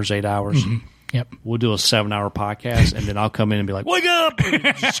 7 hours, 8 hours. Mm-hmm. Yep. We'll do a 7-hour podcast, and then I'll come in and be like, "Wake up!" and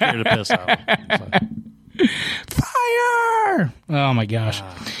just scare the piss out of him. Fire! Oh my gosh.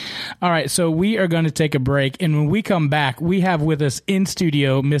 All right, so we are going to take a break, and when we come back, we have with us in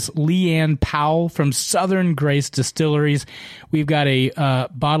studio Miss Leanne Powell from Southern Grace Distilleries. We've got a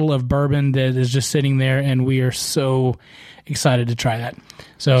bottle of bourbon that is just sitting there, and we are so excited to try that.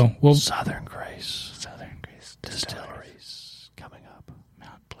 So we'll Southern Grace Distilleries coming up.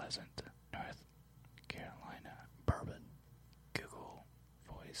 Mount Pleasant, North Carolina. Bourbon. Google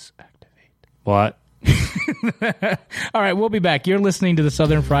Voice activate. What? All right, we'll be back. You're listening to the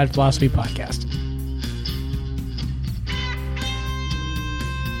Southern Fried Philosophy Podcast.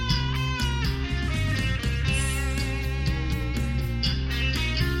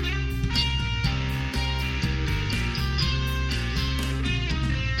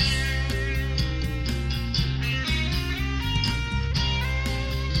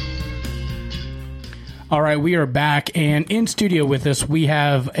 All right, we are back, and in studio with us, we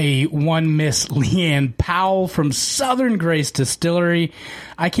have one Miss Leanne Powell from Southern Grace Distillery.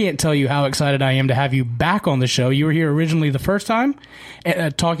 I can't tell you how excited I am to have you back on the show. You were here originally the first time,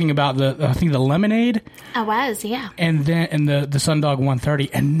 talking about the lemonade. I was, yeah. And then the Sundog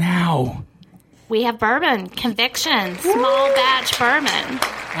 130, and now we have bourbon, Conviction, small batch bourbon.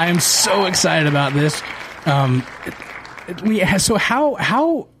 I am so excited about this. So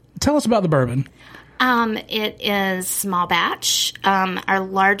how? Tell us about the bourbon. It is small batch. Our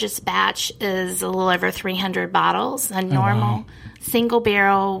largest batch is a little over 300 bottles. A normal single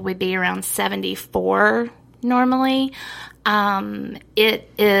barrel would be around 74 normally. It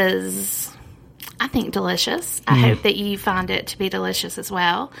is, I think, delicious. I hope that you find it to be delicious as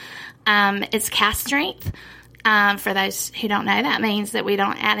well. It's cast strength. For those who don't know, that means that we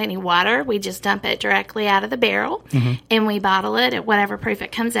don't add any water. We just dump it directly out of the barrel, and we bottle it at whatever proof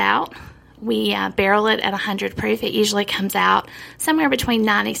it comes out. We barrel it at 100 proof. It usually comes out somewhere between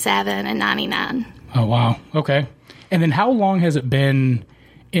 97 and 99. Oh, wow. Okay. And then how long has it been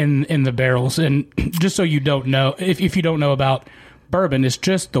in the barrels? And just so you don't know, if you don't know about bourbon, it's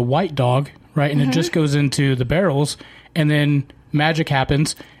just the White Dog, right? And it just goes into the barrels, and then magic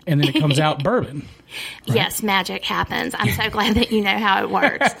happens, and then it comes out bourbon. Right? Yes, magic happens. I'm so glad that you know how it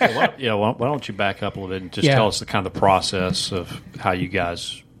works. Why don't you back up a little bit and just tell us the kind of the process of how you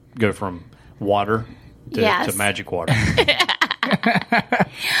guys go from water to magic water.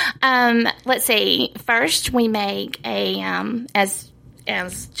 Let's see. First, we make a, as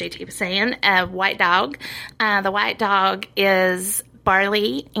JT was saying, a White Dog. The White Dog is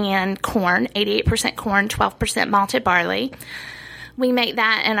barley and corn, 88% corn, 12% malted barley. We make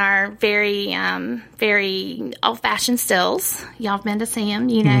that in our very, very old-fashioned stills. Y'all have been to see them.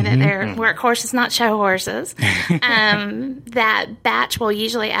 You know that they're workhorses, not show horses. That batch will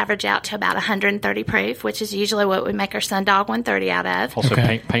usually average out to about 130 proof, which is usually what we make our Sundog 130 out of. Also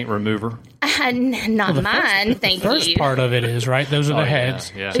paint remover. Not mine, thank you. The first part of it is, right? Those are the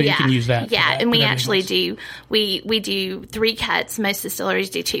heads. Yeah. So you can use that. Yeah, and we actually do. We do 3 cuts. Most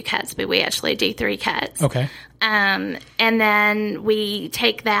distilleries do 2 cuts, but we actually do 3 cuts. Okay. And then we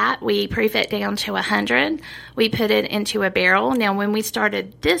take that, we proof it down to 100. We put it into a barrel. Now, when we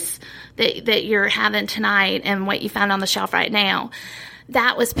started this that you're having tonight and what you found on the shelf right now,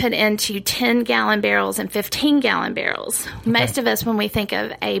 that was put into 10-gallon barrels and 15-gallon barrels. Okay. Most of us, when we think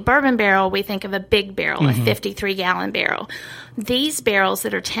of a bourbon barrel, we think of a big barrel, a 53-gallon barrel. These barrels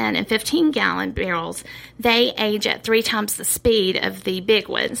that are 10 and 15-gallon barrels, they age at 3 times the speed of the big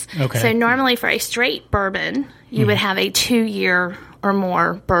ones. Okay. So normally for a straight bourbon, you would have a 2-year or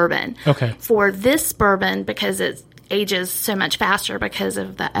more bourbon. Okay. For this bourbon, because it ages so much faster because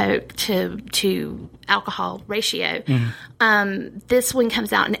of the oak to alcohol ratio, this one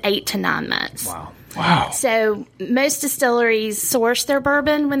comes out in 8 to 9 months. Wow. So most distilleries source their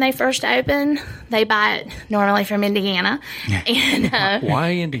bourbon when they first open. They buy it normally from Indiana. And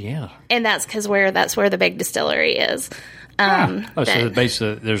why Indiana? And that's because that's where the big distillery is. So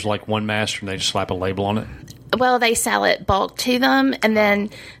basically there's like one master and they just slap a label on it? Well, they sell it bulk to them, and then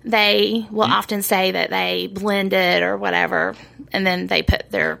they will often say that they blend it or whatever, and then they put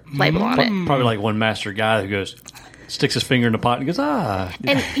their label on it. Probably like one master guy who sticks his finger in the pot and goes,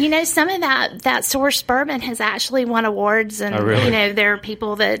 And, some of that sourced bourbon has actually won awards, and, there are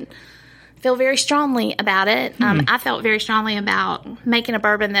people that feel very strongly about it. I felt very strongly about making a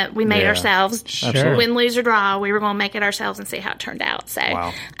bourbon that we made ourselves. Sure. Win, lose, or draw, we were going to make it ourselves and see how it turned out. So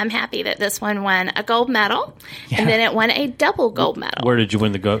I'm happy that this one won a gold medal, and then it won a double gold medal. Where did you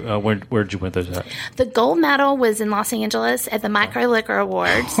win where did you win those at? The gold medal was in Los Angeles at the Micro Liquor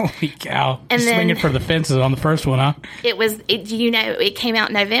Awards. Holy cow. And then, swinging for the fences on the first one, huh? It came out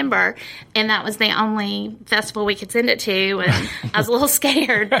in November, and that was the only festival we could send it to, and I was a little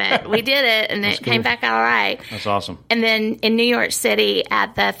scared, but we did it. And it came back all right. That's awesome. And then in New York City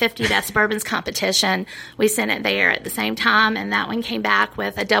at the 50 Best Bourbons competition, we sent it there at the same time, and that one came back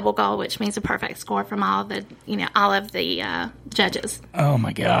with a double gold, which means a perfect score from all of the judges. Oh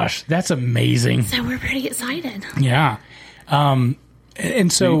my gosh, that's amazing! So we're pretty excited. Yeah, and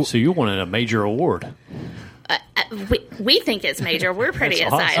so you won a major award. We think it's major. We're pretty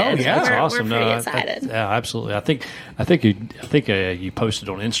excited. Awesome. Oh, yeah. That's awesome. We're pretty excited. Yeah, absolutely. I think you posted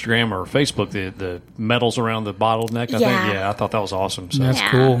on Instagram or Facebook the medals around the bottleneck. I thought that was awesome. So. That's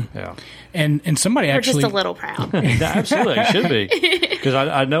cool. Yeah, and somebody we're actually just a little proud. Absolutely, you should be, because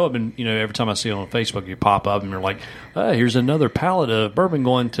I know I've been every time I see it on Facebook, you pop up and you're like, here's another pallet of bourbon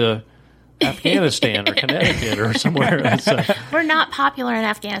going to Afghanistan or Connecticut or somewhere. We're not popular in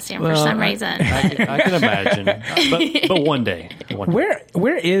Afghanistan for some reason. I can imagine, but one day.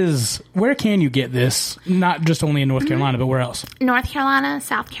 Where can you get this? Not just only in North Carolina, but where else? North Carolina,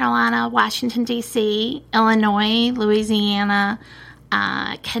 South Carolina, Washington D.C., Illinois, Louisiana,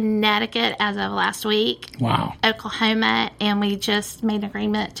 Connecticut as of last week. Wow. Oklahoma, and we just made an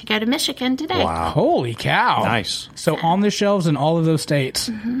agreement to go to Michigan today. Wow. Holy cow. Nice. So on the shelves in all of those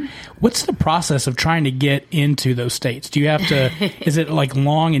states. What's the process of trying to get into those states? Do you have to, is it like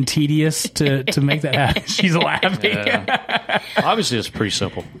long and tedious to make that happen? She's laughing. Yeah. Obviously, it's pretty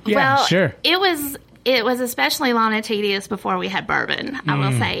simple. Yeah, well, sure. It was especially long and tedious before we had bourbon. I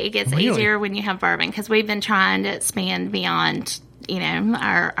will say it gets easier when you have bourbon, because we've been trying to expand beyond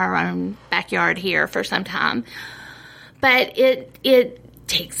our own backyard here for some time, but it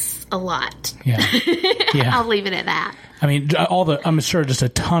takes a lot. Yeah. I'll leave it at that. I mean, I'm sure just a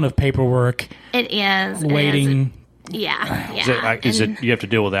ton of paperwork. It is waiting. Yeah. Is it you have to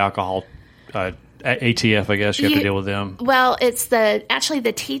deal with alcohol? ATF, I guess you have to deal with them. Well, it's actually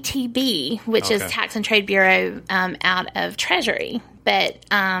the TTB, which is Tax and Trade Bureau out of Treasury. But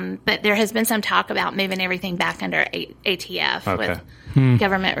there has been some talk about moving everything back under ATF with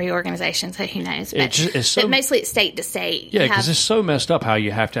government reorganization. So who knows? But mostly it's state to state. Yeah, because it's so messed up how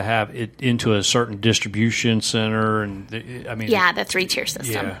you have to have it into a certain distribution center, and the 3-tier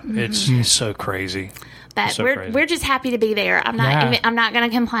system. Yeah, it's so crazy. But we're just happy to be there. I'm not going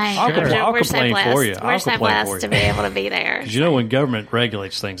to complain. I'll complain for you. We're so blessed to be able to be there. Because when government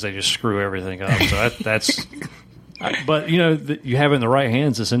regulates things, they just screw everything up. So that's. But you have it in the right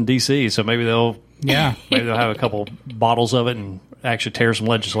hands. It's in D.C., so maybe they'll have a couple bottles of it and actually tear some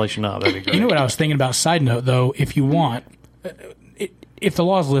legislation up. That'd be great. You know what I was thinking about? Side note, though, if you want, if the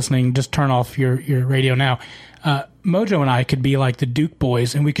law is listening, just turn off your radio now. Mojo and I could be like the Duke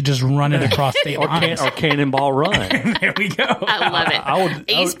boys, and we could just run it across state lines. Or Cannonball Run. There we go. I love it.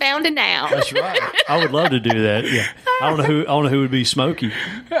 Eastbound and down. That's right. I would love to do that. Yeah. I don't know who would be Smokey.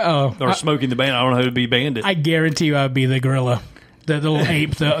 Or Smokey the Bandit. I don't know who would be Bandit. I guarantee you I would be the gorilla. The little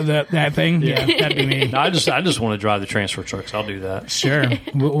ape, that thing. Yeah, that'd be me. No, I just want to drive the transfer trucks. I'll do that. Sure.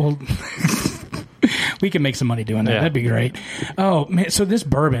 We'll we can make some money doing that. Yeah. That'd be great. Oh, man. So this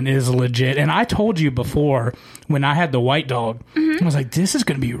bourbon is legit. And I told you before when I had the White Dog, I was like, this is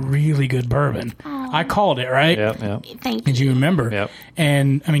going to be really good bourbon. Aww. I called it, right? Yep. Thank you. Did you remember? Yep.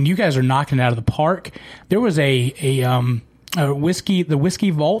 And, I mean, you guys are knocking it out of the park. There was a whiskey, the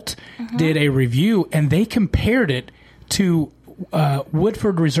Whiskey Vault did a review, and they compared it to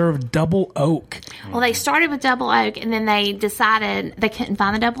Woodford Reserve Double Oak. Well, they started with Double Oak, and then they decided they couldn't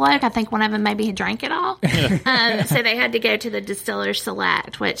find the Double Oak. I think one of them maybe had drank it all. So they had to go to the Distiller's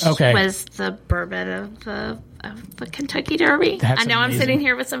Select, which was the bourbon of the Kentucky Derby. That's I know amazing. I'm sitting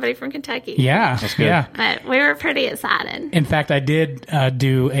here with somebody from Kentucky. Yeah, that's good. Yeah. But we were pretty excited. In fact, I did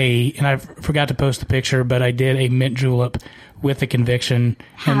do and I forgot to post the picture, but I did a mint julep with the Conviction.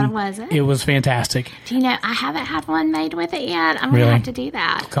 How was it? It was fantastic. Do you know, I haven't had one made with it yet. I'm going to have to do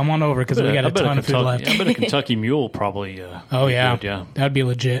that. Come on over, because we got a ton of food left. I bet a Kentucky Mule probably oh, yeah. Good, yeah. That would be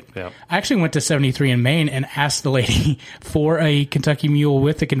legit. Yeah. I actually went to 73 in Maine and asked the lady for a Kentucky Mule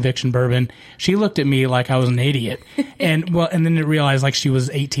with the Conviction bourbon. She looked at me like I was an idiot. and then it realized like she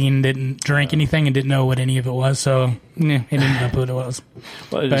was 18, didn't drink anything, and didn't know what any of it was. So, it ended up what it was.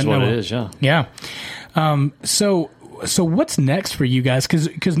 Well, it is what it is, yeah. Yeah. So what's next for you guys?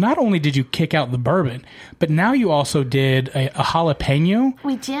 Because not only did you kick out the bourbon, but now you also did a jalapeno.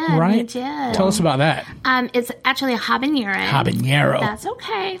 We did. Right? We did. Tell us about that. It's actually a habanero. Habanero. That's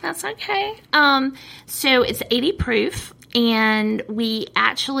okay. So it's 80 proof. And we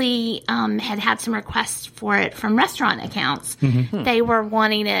actually had some requests for it from restaurant accounts. Mm-hmm. They were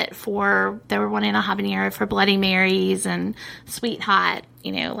wanting a habanero for Bloody Marys and Sweet Hot,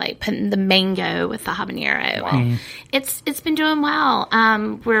 like putting the mango with the habanero. Wow. It's been doing well.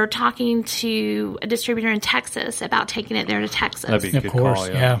 We're talking to a distributor in Texas about taking it there to Texas. That'd be a good call,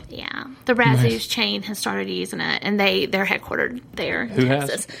 yeah. Yeah. The Razzoos chain has started using it, and they're headquartered there in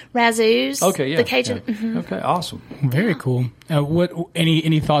Texas. Has? Razzoos. Okay, yeah. The Cajun. Yeah. Mm-hmm. Okay, awesome. Very cool. What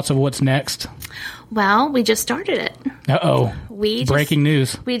any thoughts of what's next? Well, we just started it. Uh-oh. Breaking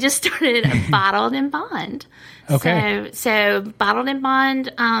news. We just started Bottled and Bond. Okay. So Bottled and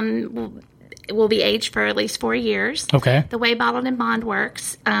Bond will be aged for at least 4 years. Okay. The way Bottled and Bond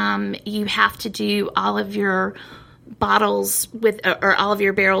works, you have to do all of your bottles or all of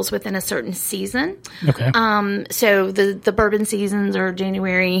your barrels within a certain season. Okay. So the bourbon seasons are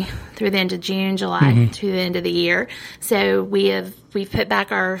January through the end of June, July to the end of the year. So we've put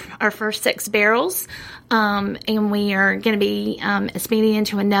back our first 6 barrels, and we are going to be expanding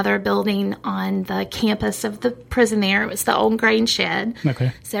into another building on the campus of the prison there. It was the old grain shed.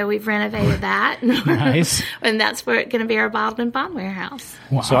 Okay. So we've renovated that. Nice. And that's where it's going to be our Bottled and Bond warehouse.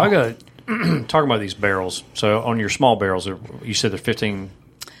 Wow. So I got talking about these barrels. So on your small barrels, you said they're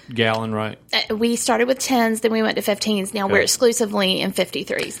 15-gallon, right? We started with 10s, then we went to 15s. Now we're exclusively in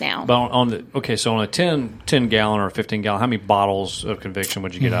 53s now. But so on a 10-gallon or a 15-gallon, how many bottles of Conviction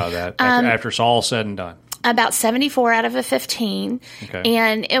would you get out of that after it's all said and done? About 74 out of a 15. Okay.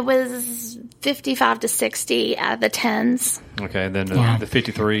 And it was 55 to 60 out of the 10s. Okay, and then the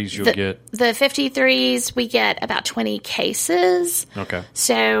 53s you'll get? The 53s, we get about 20 cases. Okay.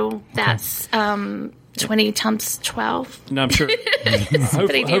 So that's 20 times 12. No, I'm sure.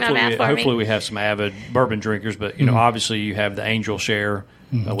 Hopefully we have some avid bourbon drinkers, but obviously you have the Angel Share,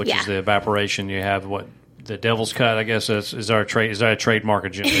 which is the evaporation. You have the Devil's Cut, I guess is that a trademark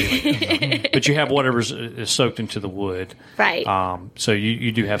of Jim? But you have whatever is soaked into the wood, right? So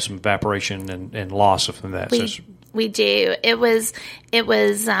you do have some evaporation and loss from that. We do. It was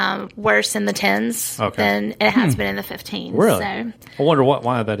worse in the 10s than it has been in the 15s. Really? So I wonder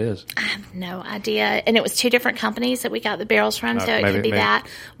why that is. I have no idea. And it was 2 different companies that we got the barrels from, so it could be that.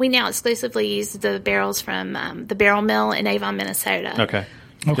 We now exclusively use the barrels from the Barrel Mill in Avon, Minnesota. Okay.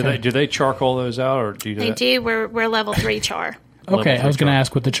 Do they charcoal those out, or do you do They that? do. We're level 3 char. Okay, I was going to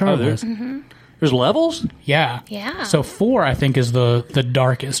ask what the char was. There's levels? Yeah. Yeah. So 4, I think, is the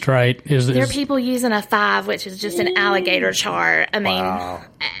darkest, right? There are people using a 5, which is just an alligator char. I mean,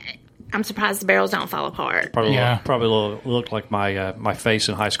 I'm surprised the barrels don't fall apart. Probably looked like my face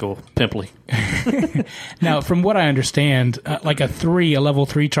in high school, pimply. Now, from what I understand, like a level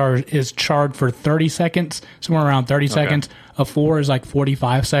 3 char is charred for 30 seconds, somewhere around 30 seconds. A 4 is like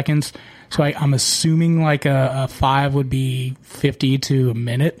 45 seconds. So I'm assuming like a 5 would be 50 to a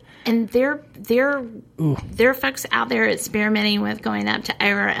minute. And there are folks out there experimenting with going up to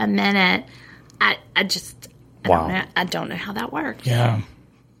over a minute. I don't know how that works. Yeah.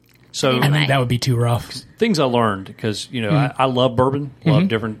 So I think that would be too rough. Things I learned, because I love bourbon, love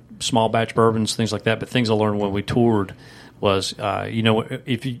different small batch bourbons, things like that. But things I learned when we toured was,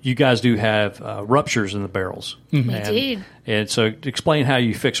 if you guys do have ruptures in the barrels. We do. And so explain how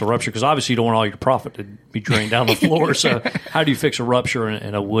you fix a rupture, because obviously you don't want all your profit to be drained down the floor. So how do you fix a rupture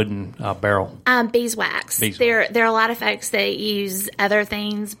in a wooden barrel? Beeswax. There are a lot of folks that use other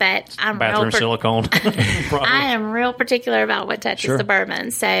things, but I'm bathroom silicone. I am real particular about what touches the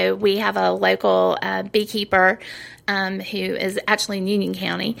bourbon. So we have a local beekeeper who is actually in Union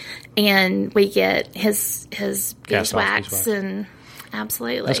County, and we get his beeswax and.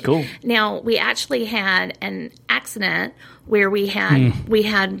 Absolutely. That's cool. Now, we actually had an accident where we had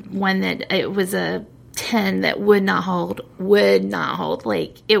one that it was a tin that would not hold.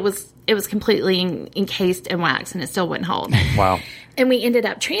 Like it was completely encased in wax, and it still wouldn't hold. Wow. And we ended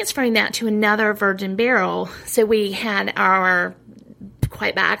up transferring that to another virgin barrel. So we had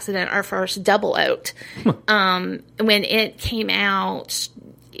quite by accident, our first double oaked. When it came out,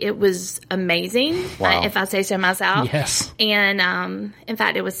 it was amazing, if I say so myself. Yes. And in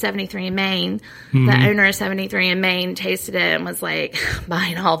fact, it was 73 in Maine. The owner of 73 in Maine tasted it and was like,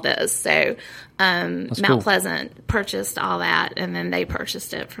 buying all this. So Mount Pleasant purchased all that, and then they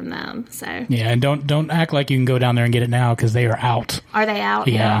purchased it from them. So yeah, and don't act like you can go down there and get it now, because they are out. Are they out?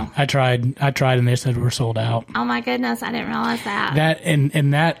 Yeah, I tried, and they said we're sold out. Oh my goodness, I didn't realize that.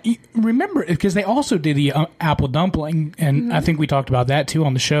 That remember, because they also did the apple dumpling, and I think we talked about that too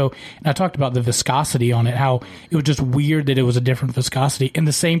on the show. And I talked about the viscosity on it, how it was just weird that it was a different viscosity. And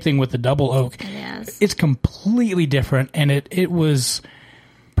the same thing with the double oak. It is. It's completely different, and it was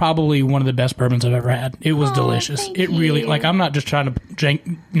probably one of the best bourbons I've ever had. It was delicious. It really, like, I'm not just trying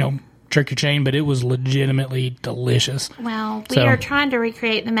to jerk your chain, but it was legitimately delicious. Well, we are trying to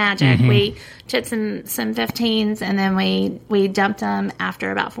recreate the magic. We took some 15s, and then we dumped them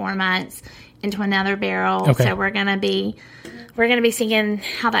after about 4 months into another barrel. Okay. So we're gonna be seeing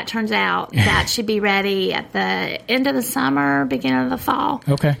how that turns out. That should be ready at the end of the summer, beginning of the fall.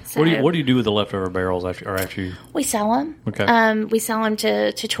 Okay. So What do you do with the leftover barrels after you? we sell them. Okay. We sell them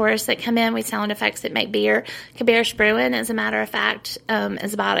to tourists that come in. We sell them to folks that make beer. Cabarrus Brewing, as a matter of fact,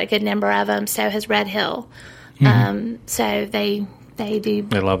 is about a good number of them. So has Red Hill. So they do.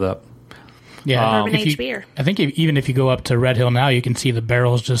 They love that. Yeah, bourbon aged beer. I think even if you go up to Red Hill now, you can see the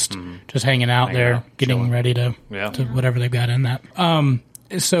barrels just hanging out there, getting chilling. ready to whatever they've got in that.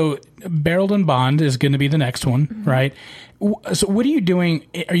 So Barreled and Bond is going to be the next one, right? So what are you doing?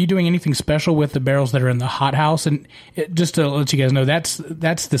 Are you doing anything special with the barrels that are in the hothouse? And just to let you guys know, that's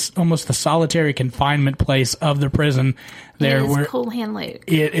this almost the solitary confinement place of the prison. There, It is where Cool Hand Luke.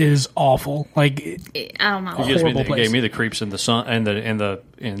 it is awful. Like I don't know. Horrible place. Gave me the creeps in the sun and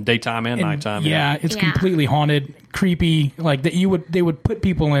in daytime and nighttime. Yeah, it's completely haunted, creepy. Like that, they would put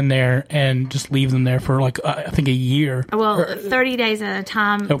people in there and just leave them there for like I think a year. Well, 30 days at a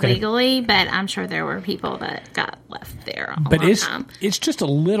time legally, but I'm sure there were people that got left there. But it's just a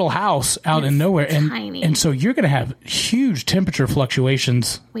little house out in nowhere, tiny. and so you're going to have huge temperature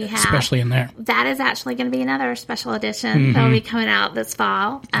fluctuations, especially in there. That is actually going to be another special edition that will be coming out this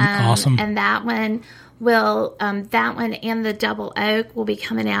fall. Awesome. And that one will that one and the double oak will be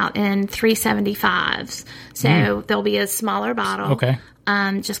coming out in 375s. So there'll be a smaller bottle. Okay.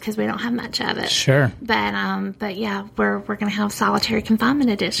 Just because we don't have much of it. Sure. But yeah, we're going to have solitary confinement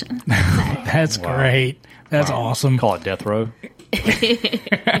edition. So. That's great. That's awesome. Call it Death Row.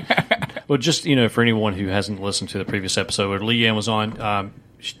 Well, just for anyone who hasn't listened to the previous episode where Leanne was on,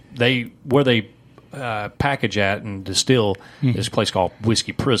 they package at and distill is a place called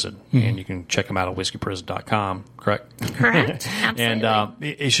Whiskey Prison, and you can check them out at whiskeyprison.com. Correct. Correct. Absolutely. And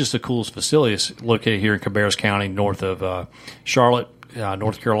it's just the coolest facility. It's located here in Cabarrus County, north of Charlotte,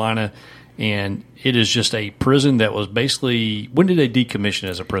 North Carolina. And it is just a prison that was basically, when did they decommission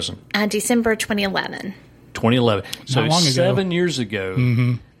as a prison? December 2011. 2011. So Not long ago. 7 years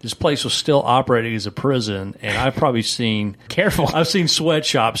ago, this place was still operating as a prison, and I've probably seen I've seen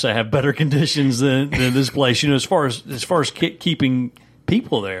sweatshops that have better conditions than this place. As far as keeping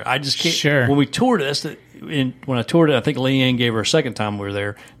people there, I just can't. Sure. When we toured it, when I toured it, I think Leanne gave her a second time we were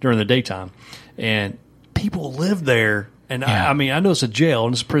there during the daytime, and people lived there. And I mean, I know it's a jail,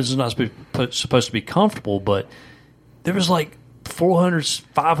 and this prison is not supposed to be comfortable, but there was like 400,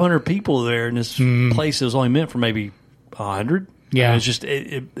 500 people there, and this place that was only meant for maybe 100. Yeah. It's just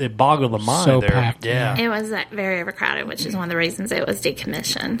it boggled the mind. So there. packed. Yeah. It was very overcrowded, which is one of the reasons it was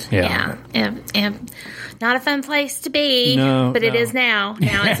decommissioned. Yeah. And not a fun place to be, No, but it no. is now.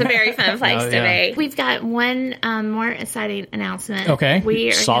 Now it's a very fun place Oh, to yeah. be. We've got one more exciting announcement. Okay. We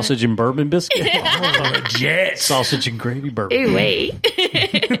are Sausage and bourbon biscuit. Yes. Sausage and gravy bourbon. Ooh, wait.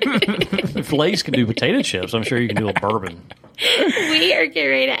 If Lay's can do potato chips, I'm sure you can do a bourbon. We are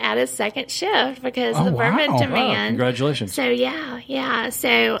getting ready to add a second shift because of the bourbon wow. demand. Wow, congratulations. So yeah.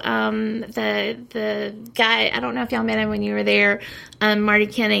 So the guy, I don't know if y'all met him when you were there, Marty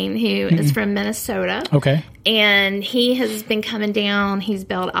Kenning, who is from Minnesota. Okay. And he has been coming down. He's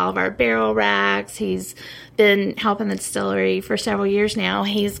built all of our barrel racks. He's been helping the distillery for several years now.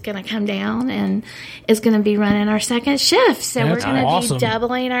 He's going to come down and is going to be running our second shift. So That's we're going to awesome. be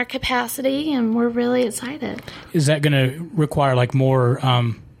doubling our capacity, and we're really excited. Is that going to require like more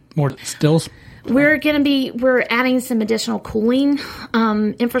stills? We're adding some additional cooling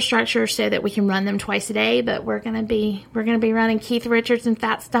infrastructure so that we can run them twice a day. But we're gonna be running Keith Richards and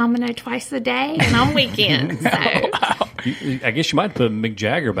Fats Domino twice a day and on weekends. So I guess you might put Mick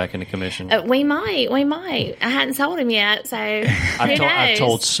Jagger back into commission. we might. I hadn't told him yet. So I've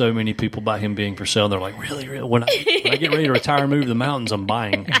told so many people about him being for sale. And they're like, really? When I get ready to retire and move to the mountains, I'm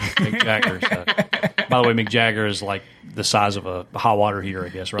buying Mick Jagger. So. By the way, Mick Jagger is like the size of a hot water heater, I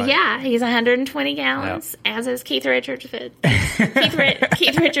guess, right? Yeah, he's 120 gallons, as is Keith Richards.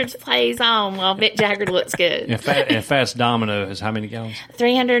 Keith Richards plays on while Mick Jagger looks good. And Fats Domino is how many gallons?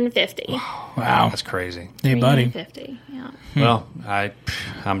 350. Wow. That's crazy. Hey, buddy. 350, yeah. Well, I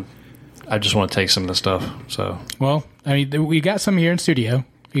just want to take some of the stuff. So Well, I mean, we got some here in studio.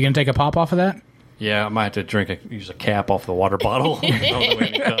 You going to take a pop off of that? yeah, I might have to use a cap off the water bottle. I don't know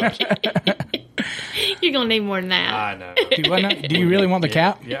any cups. You're going to need more than that. I know. Do you really want the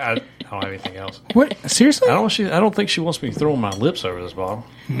cap? Yeah, I don't have anything else. What? Seriously? I don't think she wants me throwing my lips over this bottle.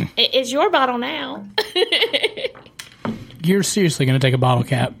 It's your bottle now. You're seriously going to take a bottle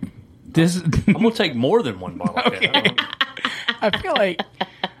cap? I'm going to take more than one bottle. Cap. I feel like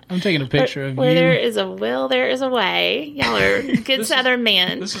I'm taking a picture of Where you. there is a will, there is a way. Y'all are good Southern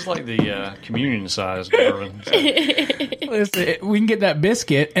men. This is like the communion size bourbon. So. Listen, we can get that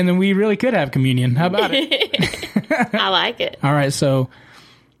biscuit, and then we really could have communion. How about it? I like it. All right, so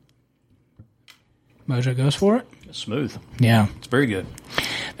Mojo goes for it. It's smooth. Yeah. It's very good.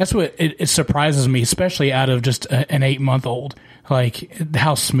 That's what it surprises me, especially out of just an 8-month-old, like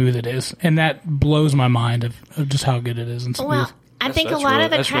how smooth it is. And that blows my mind of just how good it is and smooth. Well, I think a that's lot really-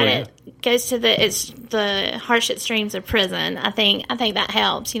 of the that's really credit goes to the harsh extremes of prison. I think that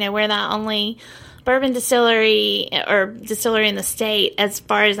helps. We're the only bourbon distillery or distillery in the state, as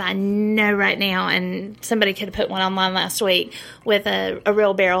far as I know right now, and somebody could have put one online last week, with a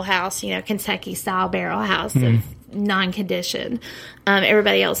real barrel house, Kentucky style barrel house of non-conditioned.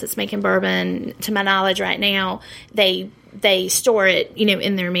 Everybody else that's making bourbon, to my knowledge right now, they store it,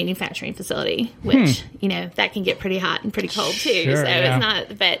 in their manufacturing facility, which, that can get pretty hot and pretty cold too. Sure, so yeah. it's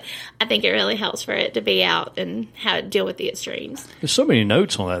not, but I think it really helps for it to be out and how to deal with the extremes. There's so many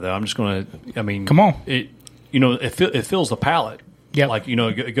notes on that, though. I'm just going to, Come on. It fills the palate. Yep. Like,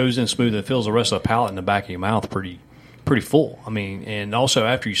 it goes in smooth and it fills the rest of the palate in the back of your mouth pretty full. I mean, and also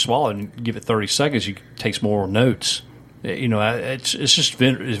after you swallow it and give it 30 seconds, you taste more notes. It's it's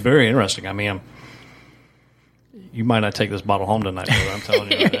very interesting. I mean, you might not take this bottle home tonight, brother. I'm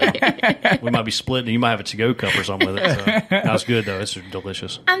telling you right now. We might be splitting. You might have a to-go cup or something with it. So. That's good, though. It's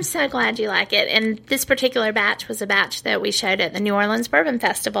delicious. I'm so glad you like it. And this particular batch was a batch that we showed at the New Orleans Bourbon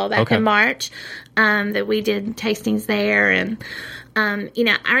Festival back in March, that we did tastings there. And,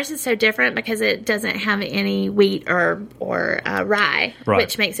 ours is so different because it doesn't have any wheat or rye,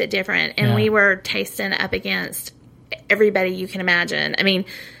 which makes it different. And we were tasting up against everybody you can imagine. I mean,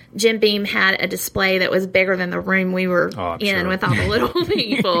 Jim Beam had a display that was bigger than the room we were in with all the little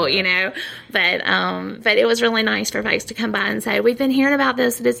people, But it was really nice for folks to come by and say, we've been hearing about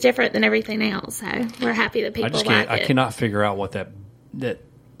this, and it's different than everything else. So we're happy that people like it. I cannot figure out what that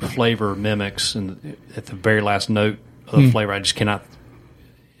flavor mimics, and at the very last note of the flavor, I just cannot.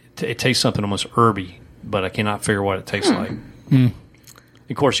 It tastes something almost herby, but I cannot figure what it tastes like.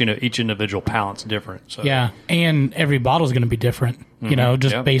 Of course, each individual palate's different. So. Yeah, and every bottle is going to be different,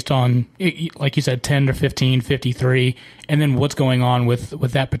 based on, like you said, 10 to 15, 53, and then what's going on with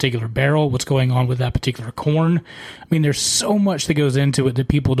that particular barrel, what's going on with that particular corn. I mean, there's so much that goes into it that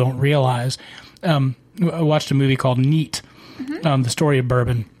people don't realize. I watched a movie called Neat, the story of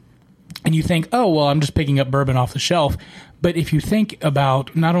bourbon, and you think, oh, well, I'm just picking up bourbon off the shelf. But if you think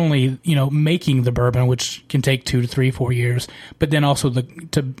about not only, making the bourbon, which can take 2 to 3, 4 years, but then also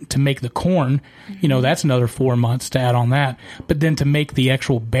to make the corn, that's another 4 months to add on that. But then to make the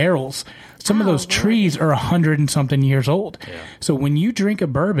actual barrels, some of those trees are 100 and something years old. Yeah. So when you drink a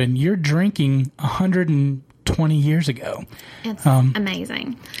bourbon, you're drinking 120 years ago. It's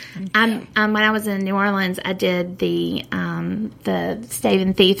amazing. When I was in New Orleans, I did the Stave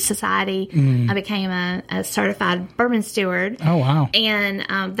and Thief Society. I became a certified bourbon steward. Oh, wow.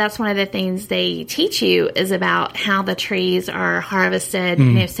 And that's one of the things they teach you is about how the trees are harvested.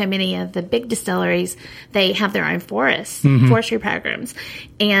 So many of the big distilleries, they have their own forestry programs,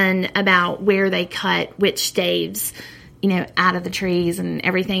 and about where they cut which staves, out of the trees and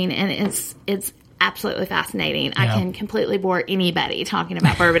everything. And it's absolutely fascinating. Yeah. I can completely bore anybody talking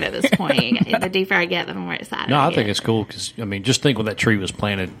about bourbon at this point. The deeper I get, the more excited No, I think it's cool because, just think when that tree was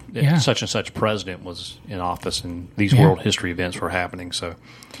planted, such and such president was in office and these world history events were happening. So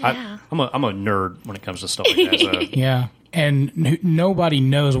I'm a nerd when it comes to stuff like that. So. Yeah, and nobody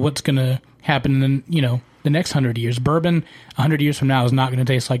knows what's going to happen in, the next 100 years. Bourbon 100 years from now is not going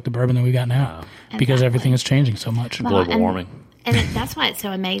to taste like the bourbon that we got now because everything is changing so much. Global warming. And that's why it's so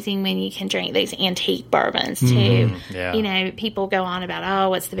amazing when you can drink these antique bourbons, too. Yeah. People go on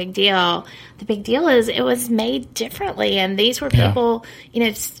about, what's the big deal? The big deal is it was made differently. And these were people,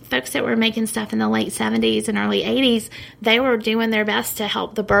 folks that were making stuff in the late 70s and early 80s. They were doing their best to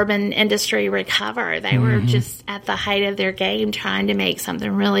help the bourbon industry recover. They were just at the height of their game trying to make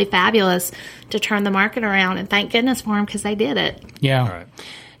something really fabulous to turn the market around. And thank goodness for them because they did it. Yeah. All right.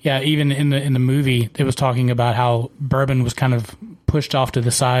 Yeah, even in the movie, it was talking about how bourbon was kind of pushed off to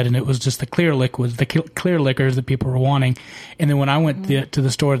the side, and it was just the clear liquids, the clear liquors that people were wanting. And then when I went to the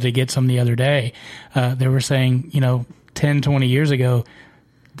store to get some the other day, they were saying, 10, 20 years ago,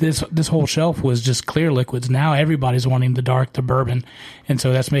 this whole shelf was just clear liquids. Now everybody's wanting the bourbon, and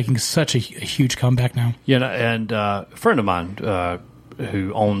so that's making such a huge comeback now. Yeah, and a friend of mine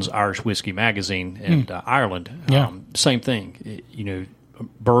who owns Irish Whiskey Magazine in Ireland, same thing.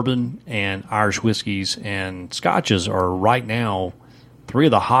 Bourbon and Irish whiskeys and scotches are right now 3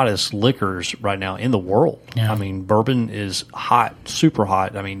 of the hottest liquors right now in the world. Yeah. I mean, bourbon is hot, super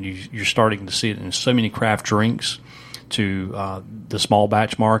hot. I mean, you're starting to see it in so many craft drinks, to the small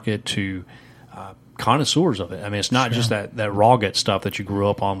batch market, to connoisseurs of it. I mean, it's not just that raw gut stuff that you grew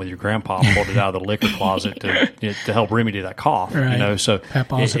up on with your grandpa, pulled it out of the liquor closet to help remedy that cough. Right. So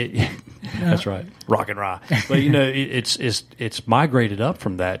that's right, rock and rye. But it's migrated up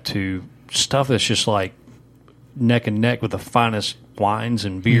from that to stuff that's just like neck and neck with the finest wines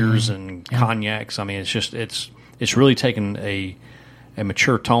and beers and cognacs. I mean, it's really taken a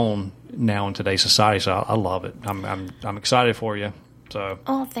mature tone now in today's society. So I love it. I'm excited for you. So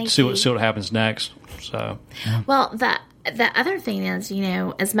thank you. See what happens next. So well, the other thing is,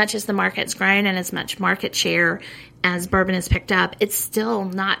 as much as the market's grown and as much market share as bourbon has picked up, it's still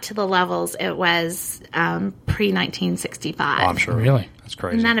not to the levels it was pre-1965. Oh, I'm sure. Really? That's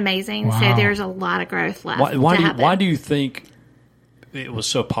crazy. Isn't that amazing? Wow. So there's a lot of growth left. Why do you think it was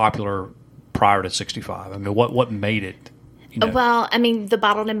so popular prior to 65? I mean, what made it? Well, I mean, the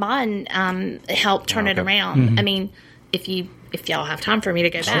Bottled in Bond helped turn it around. Mm-hmm. I mean, if y'all have time for me to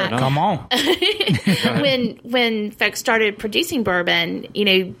go back. No. Come on. When folks started producing bourbon,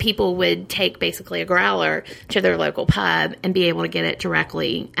 people would take basically a growler to their local pub and be able to get it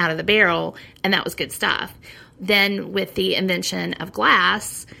directly out of the barrel, and that was good stuff. Then with the invention of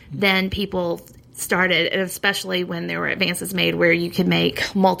glass, then people started, especially when there were advances made where you could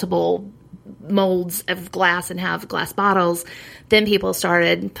make multiple molds of glass and have glass bottles, then people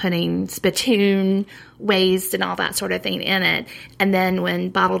started putting spittoon waste and all that sort of thing in it. And then when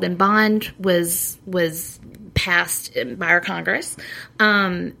Bottled in Bond was passed by our Congress,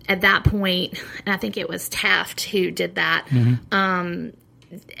 at that point, and I think it was Taft who did that,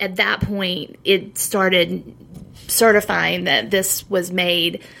 at that point it started certifying that this was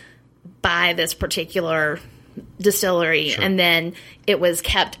made by this particular distillery, sure. And then it was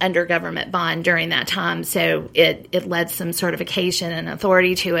kept under government bond during that time, so it led some certification and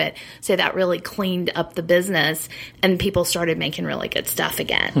authority to it, so that really cleaned up the business and people started making really good stuff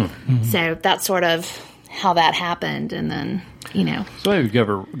again. Mm-hmm. So that's sort of how that happened, and then so maybe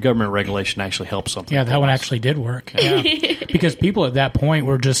government regulation actually helps something. Yeah, that one actually did work. Yeah. Because people at that point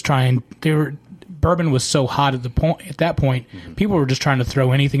were just bourbon was so hot at that point, people were just trying to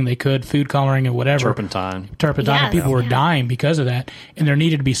throw anything they could, food coloring and whatever. Turpentine. Yes, and people were dying because of that. And there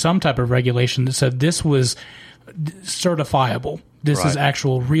needed to be some type of regulation that said this was certifiable. This is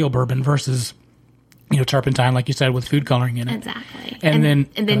actual real bourbon versus turpentine, like you said, with food coloring in it. Exactly. And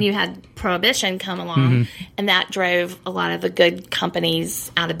then you had Prohibition come along, and that drove a lot of the good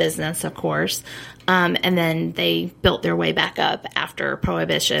companies out of business, of course. And then they built their way back up after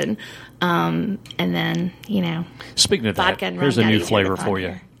Prohibition. And then, Speaking of that, here's a new flavor for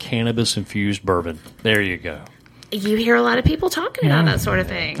you. Cannabis-infused bourbon. There you go. You hear a lot of people talking about that sort of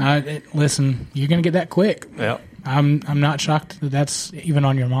thing. Listen, you're going to get that quick. Yep. I'm not shocked that that's even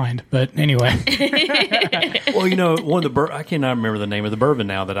on your mind, but anyway. Well, one of the I cannot remember the name of the bourbon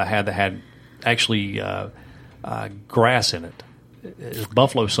now that I had that had actually grass in it. It's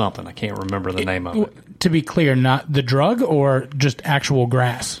Buffalo something. I can't remember the name of it. To be clear, not the drug or just actual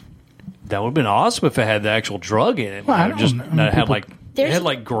grass? That would have been awesome if it had the actual drug in it. Well, I don't know. It had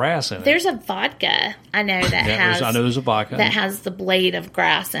like grass in it. There's a vodka I know that has. I know there's a vodka that has the blade of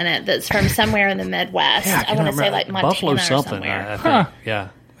grass in it. That's from somewhere in the Midwest. Yeah, I want to say like Montana Buffalo or something. somewhere. I think. Yeah,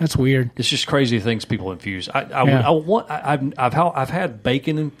 that's weird. It's just crazy things people infuse. I've had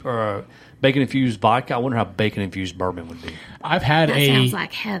bacon infused vodka. I wonder how bacon infused bourbon would be. Sounds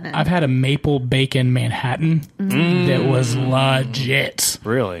like heaven. I've had a maple bacon Manhattan that was legit.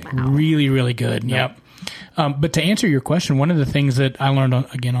 Really, really, really good. Yep. But to answer your question, one of the things that I learned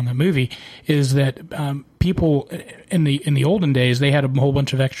on the movie is that people in the olden days, they had a whole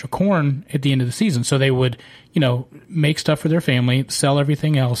bunch of extra corn at the end of the season, so they would make stuff for their family, sell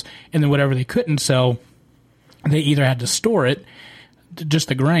everything else, and then whatever they couldn't sell, they either had to store it, just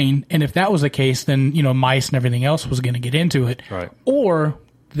the grain, and if that was the case, then mice and everything else was going to get into it, right? Or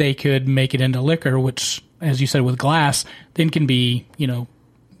they could make it into liquor, which, as you said, with glass, then can be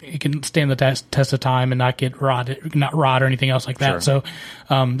it can stand the test of time and not get rot or anything else like that. Sure.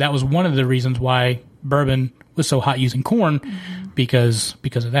 So that was one of the reasons why bourbon was so hot using corn, because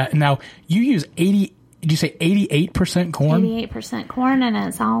of that. And now you use 80. Did you say 88% corn? 88% corn, and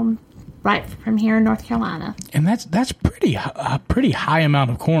it's all right from here in North Carolina. And that's a pretty high amount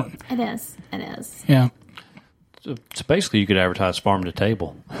of corn. It is. It is. Yeah. So basically, you could advertise farm to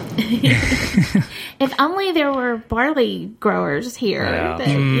table. If only there were barley growers here,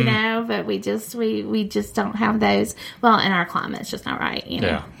 but we just don't have those. Well, in our climate, it's just not right,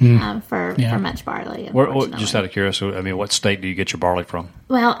 for much barley. Just out of curiosity, what state do you get your barley from?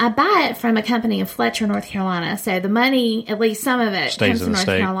 Well, I buy it from a company in Fletcher, North Carolina. So the money, at least some of it, comes from North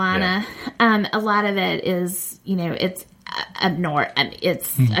Carolina. Yeah. A lot of it is, it's up north.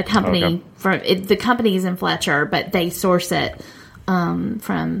 It's a company the company is in Fletcher, but they source it from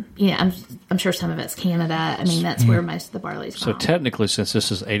I'm sure some of it's Canada. That's where most of the barley's from. So technically, since this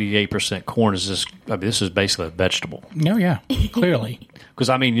is 88% corn, this is basically a vegetable. No, yeah, clearly. Because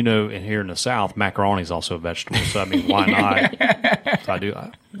and here in the South, macaroni is also a vegetable. So why not? So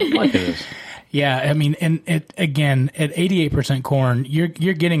I like it. Yeah, and again, at 88% corn, you're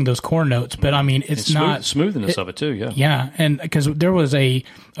getting those corn notes, but it's not smoothness of it too. Yeah, yeah, and because there was a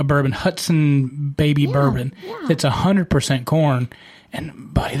bourbon, Hudson Baby Bourbon, that's 100% corn,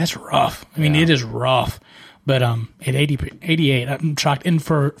 and buddy, that's rough. It is rough, but at 88, I'm shocked. And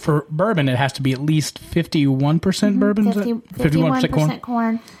for bourbon, it has to be at least 51% bourbon, 51%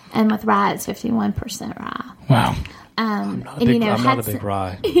 corn, and with rye, it's 51% rye. Wow. I'm not a big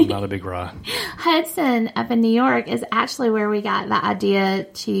rye. Hudson up in New York is actually where we got the idea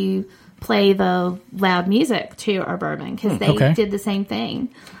to play the loud music to our bourbon, because they did the same thing.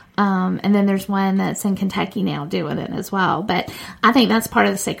 And then there's one that's in Kentucky now doing it as well. But I think that's part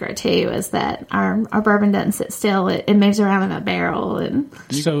of the secret too, is that our bourbon doesn't sit still. It moves around in a barrel. And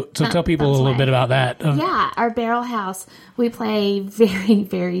so tell people a little bit about that. Yeah, our barrel house, we play very,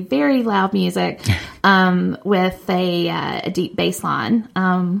 very, very loud music with a deep bass line.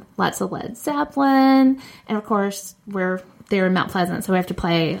 Lots of Led Zeppelin. And of course, they're in Mount Pleasant, so we have to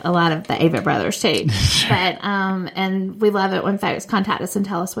play a lot of the Avett Brothers too. But and we love it when folks contact us and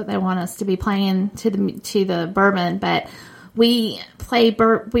tell us what they want us to be playing to the bourbon. But we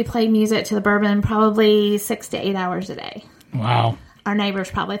play music to the bourbon probably 6 to 8 hours a day. Wow. Our neighbors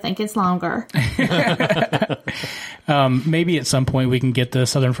probably think it's longer. Maybe at some point we can get the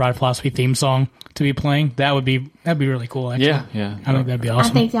Southern Fried Philosophy theme song to be playing. That'd be really cool. Actually. Yeah. I think that'd be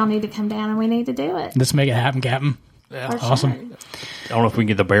awesome. I think y'all need to come down and we need to do it. Let's make it happen, Captain. Yeah. Awesome. Sure. I don't know if we can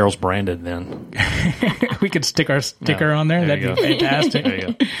get the barrels branded then. We could stick our sticker on there. That'd be fantastic. There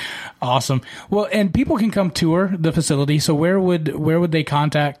you go. Awesome. Well, and people can come tour the facility. So where would they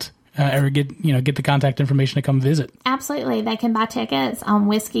contact or get the contact information to come visit? Absolutely. They can buy tickets on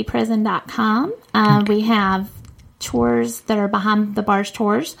whiskeyprison.com. We have tours that are behind the bars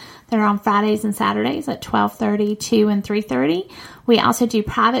tours. They're on Fridays and Saturdays at 12:30, 2, and 3:30. We also do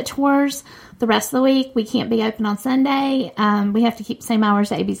private tours the rest of the week. We can't be open on Sunday. We have to keep the same hours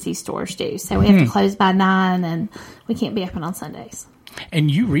that ABC stores do. So we have to close by 9, and we can't be open on Sundays.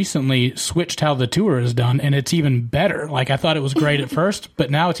 And you recently switched how the tour is done, and it's even better. Like, I thought it was great at first, but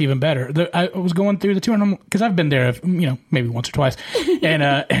now it's even better. I was going through the tour, because I've been there, maybe once or twice, and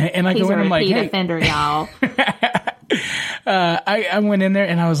I go in and I'm like, hey, offender, y'all. I went in there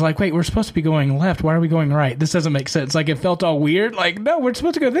and I was like, wait, we're supposed to be going left. Why are we going right? This doesn't make sense. Like, it felt all weird. Like, no, we're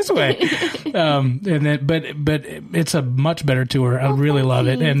supposed to go this way. But it's a much better tour. I really love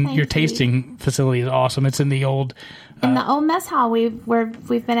it. And your tasting facility is awesome. It's in the old. In the old mess hall, we've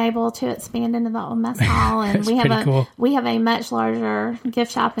been able to expand into the old mess hall, and we have a much larger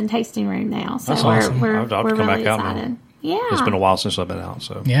gift shop and tasting room now. So that's awesome. we're come really back out excited. now. Yeah, it's been a while since I've been out.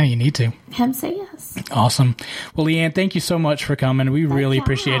 So yeah, you need to come see us. Awesome. Well, Leanne, thank you so much for coming. We really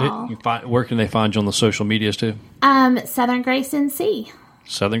appreciate it. Where can they find you on the social medias too? Southern Grace NC.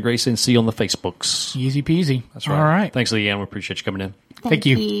 Southern Grace NC on the Facebooks. Easy peasy. That's right. All right. Thanks, Leanne. We appreciate you coming in. Thank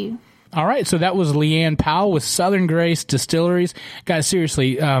you. All right, so that was Leanne Powell with Southern Grace Distilleries. Guys,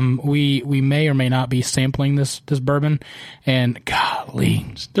 seriously, we may or may not be sampling this bourbon, and golly,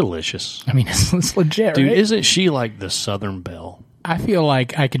 it's delicious. I mean, it's legit, dude. Right? Isn't she like the Southern Belle? I feel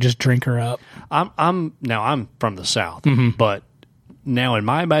like I could just drink her up. I'm from the South, but now in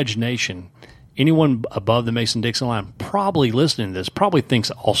my imagination, anyone above the Mason-Dixon line probably listening to this probably thinks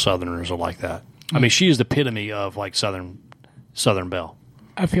all Southerners are like that. I mean, she is the epitome of like Southern Belle.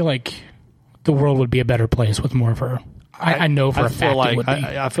 I feel like the world would be a better place with more of her. I know for a fact it would be.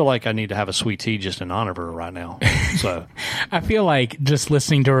 I feel like I need to have a sweet tea just in honor of her right now. So I feel like just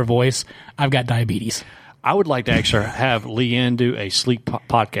listening to her voice, I've got diabetes. I would like to actually have Leanne do a sleep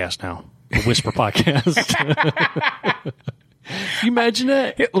podcast now, a whisper podcast. Can you imagine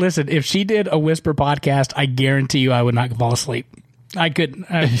that? Listen, if she did a whisper podcast, I guarantee you I would not fall asleep. I couldn't.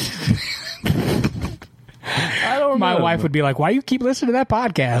 I don't know. My wife would be like, why do you keep listening to that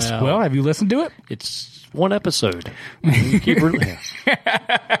podcast? Well, have you listened to it? It's one episode. You keep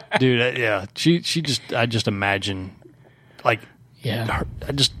dude, yeah. She just, I just imagine, like, yeah.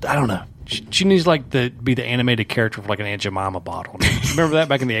 I don't know. She needs like be the animated character for like an Aunt Jemima bottle. Remember that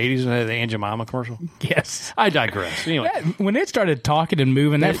back in the 80s when they had the Aunt Jemima commercial? Yes. I digress. Anyway, when it started talking and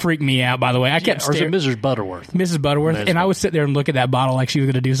moving, that freaked me out. By the way, I kept staring. Or is it Mrs. Butterworth? Mrs. Butterworth, and I would sit there and look at that bottle like she was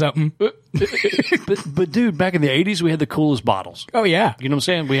going to do something. but dude, back in the 80s, we had the coolest bottles. Oh yeah, you know what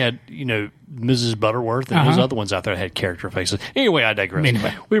I'm saying? We had Mrs. Butterworth and those other ones out there that had character faces. Anyway, I digress.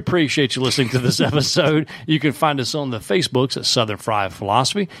 Anyway. We appreciate you listening to this episode. You can find us on the Facebooks at Southern Fried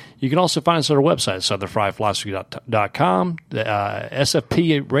Philosophy. You can also find us at our website, southernfriedphilosophy.com, the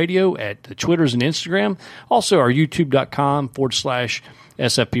SFP Radio at the Twitters and Instagram. Also, our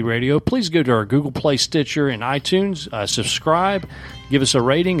youtube.com/SFP Radio. Please go to our Google Play, Stitcher, and iTunes. Subscribe, give us a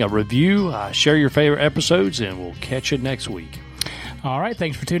rating, a review, share your favorite episodes, and we'll catch you next week. All right,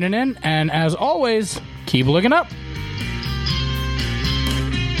 thanks for tuning in, and as always, keep looking up.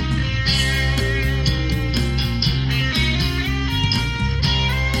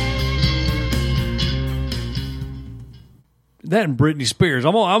 That and Britney Spears.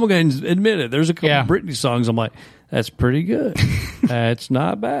 I'm going to admit it. There's a couple Britney songs I'm like, that's pretty good. That's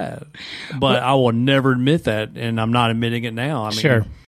not bad. But I will never admit that, and I'm not admitting it now. I mean, sure.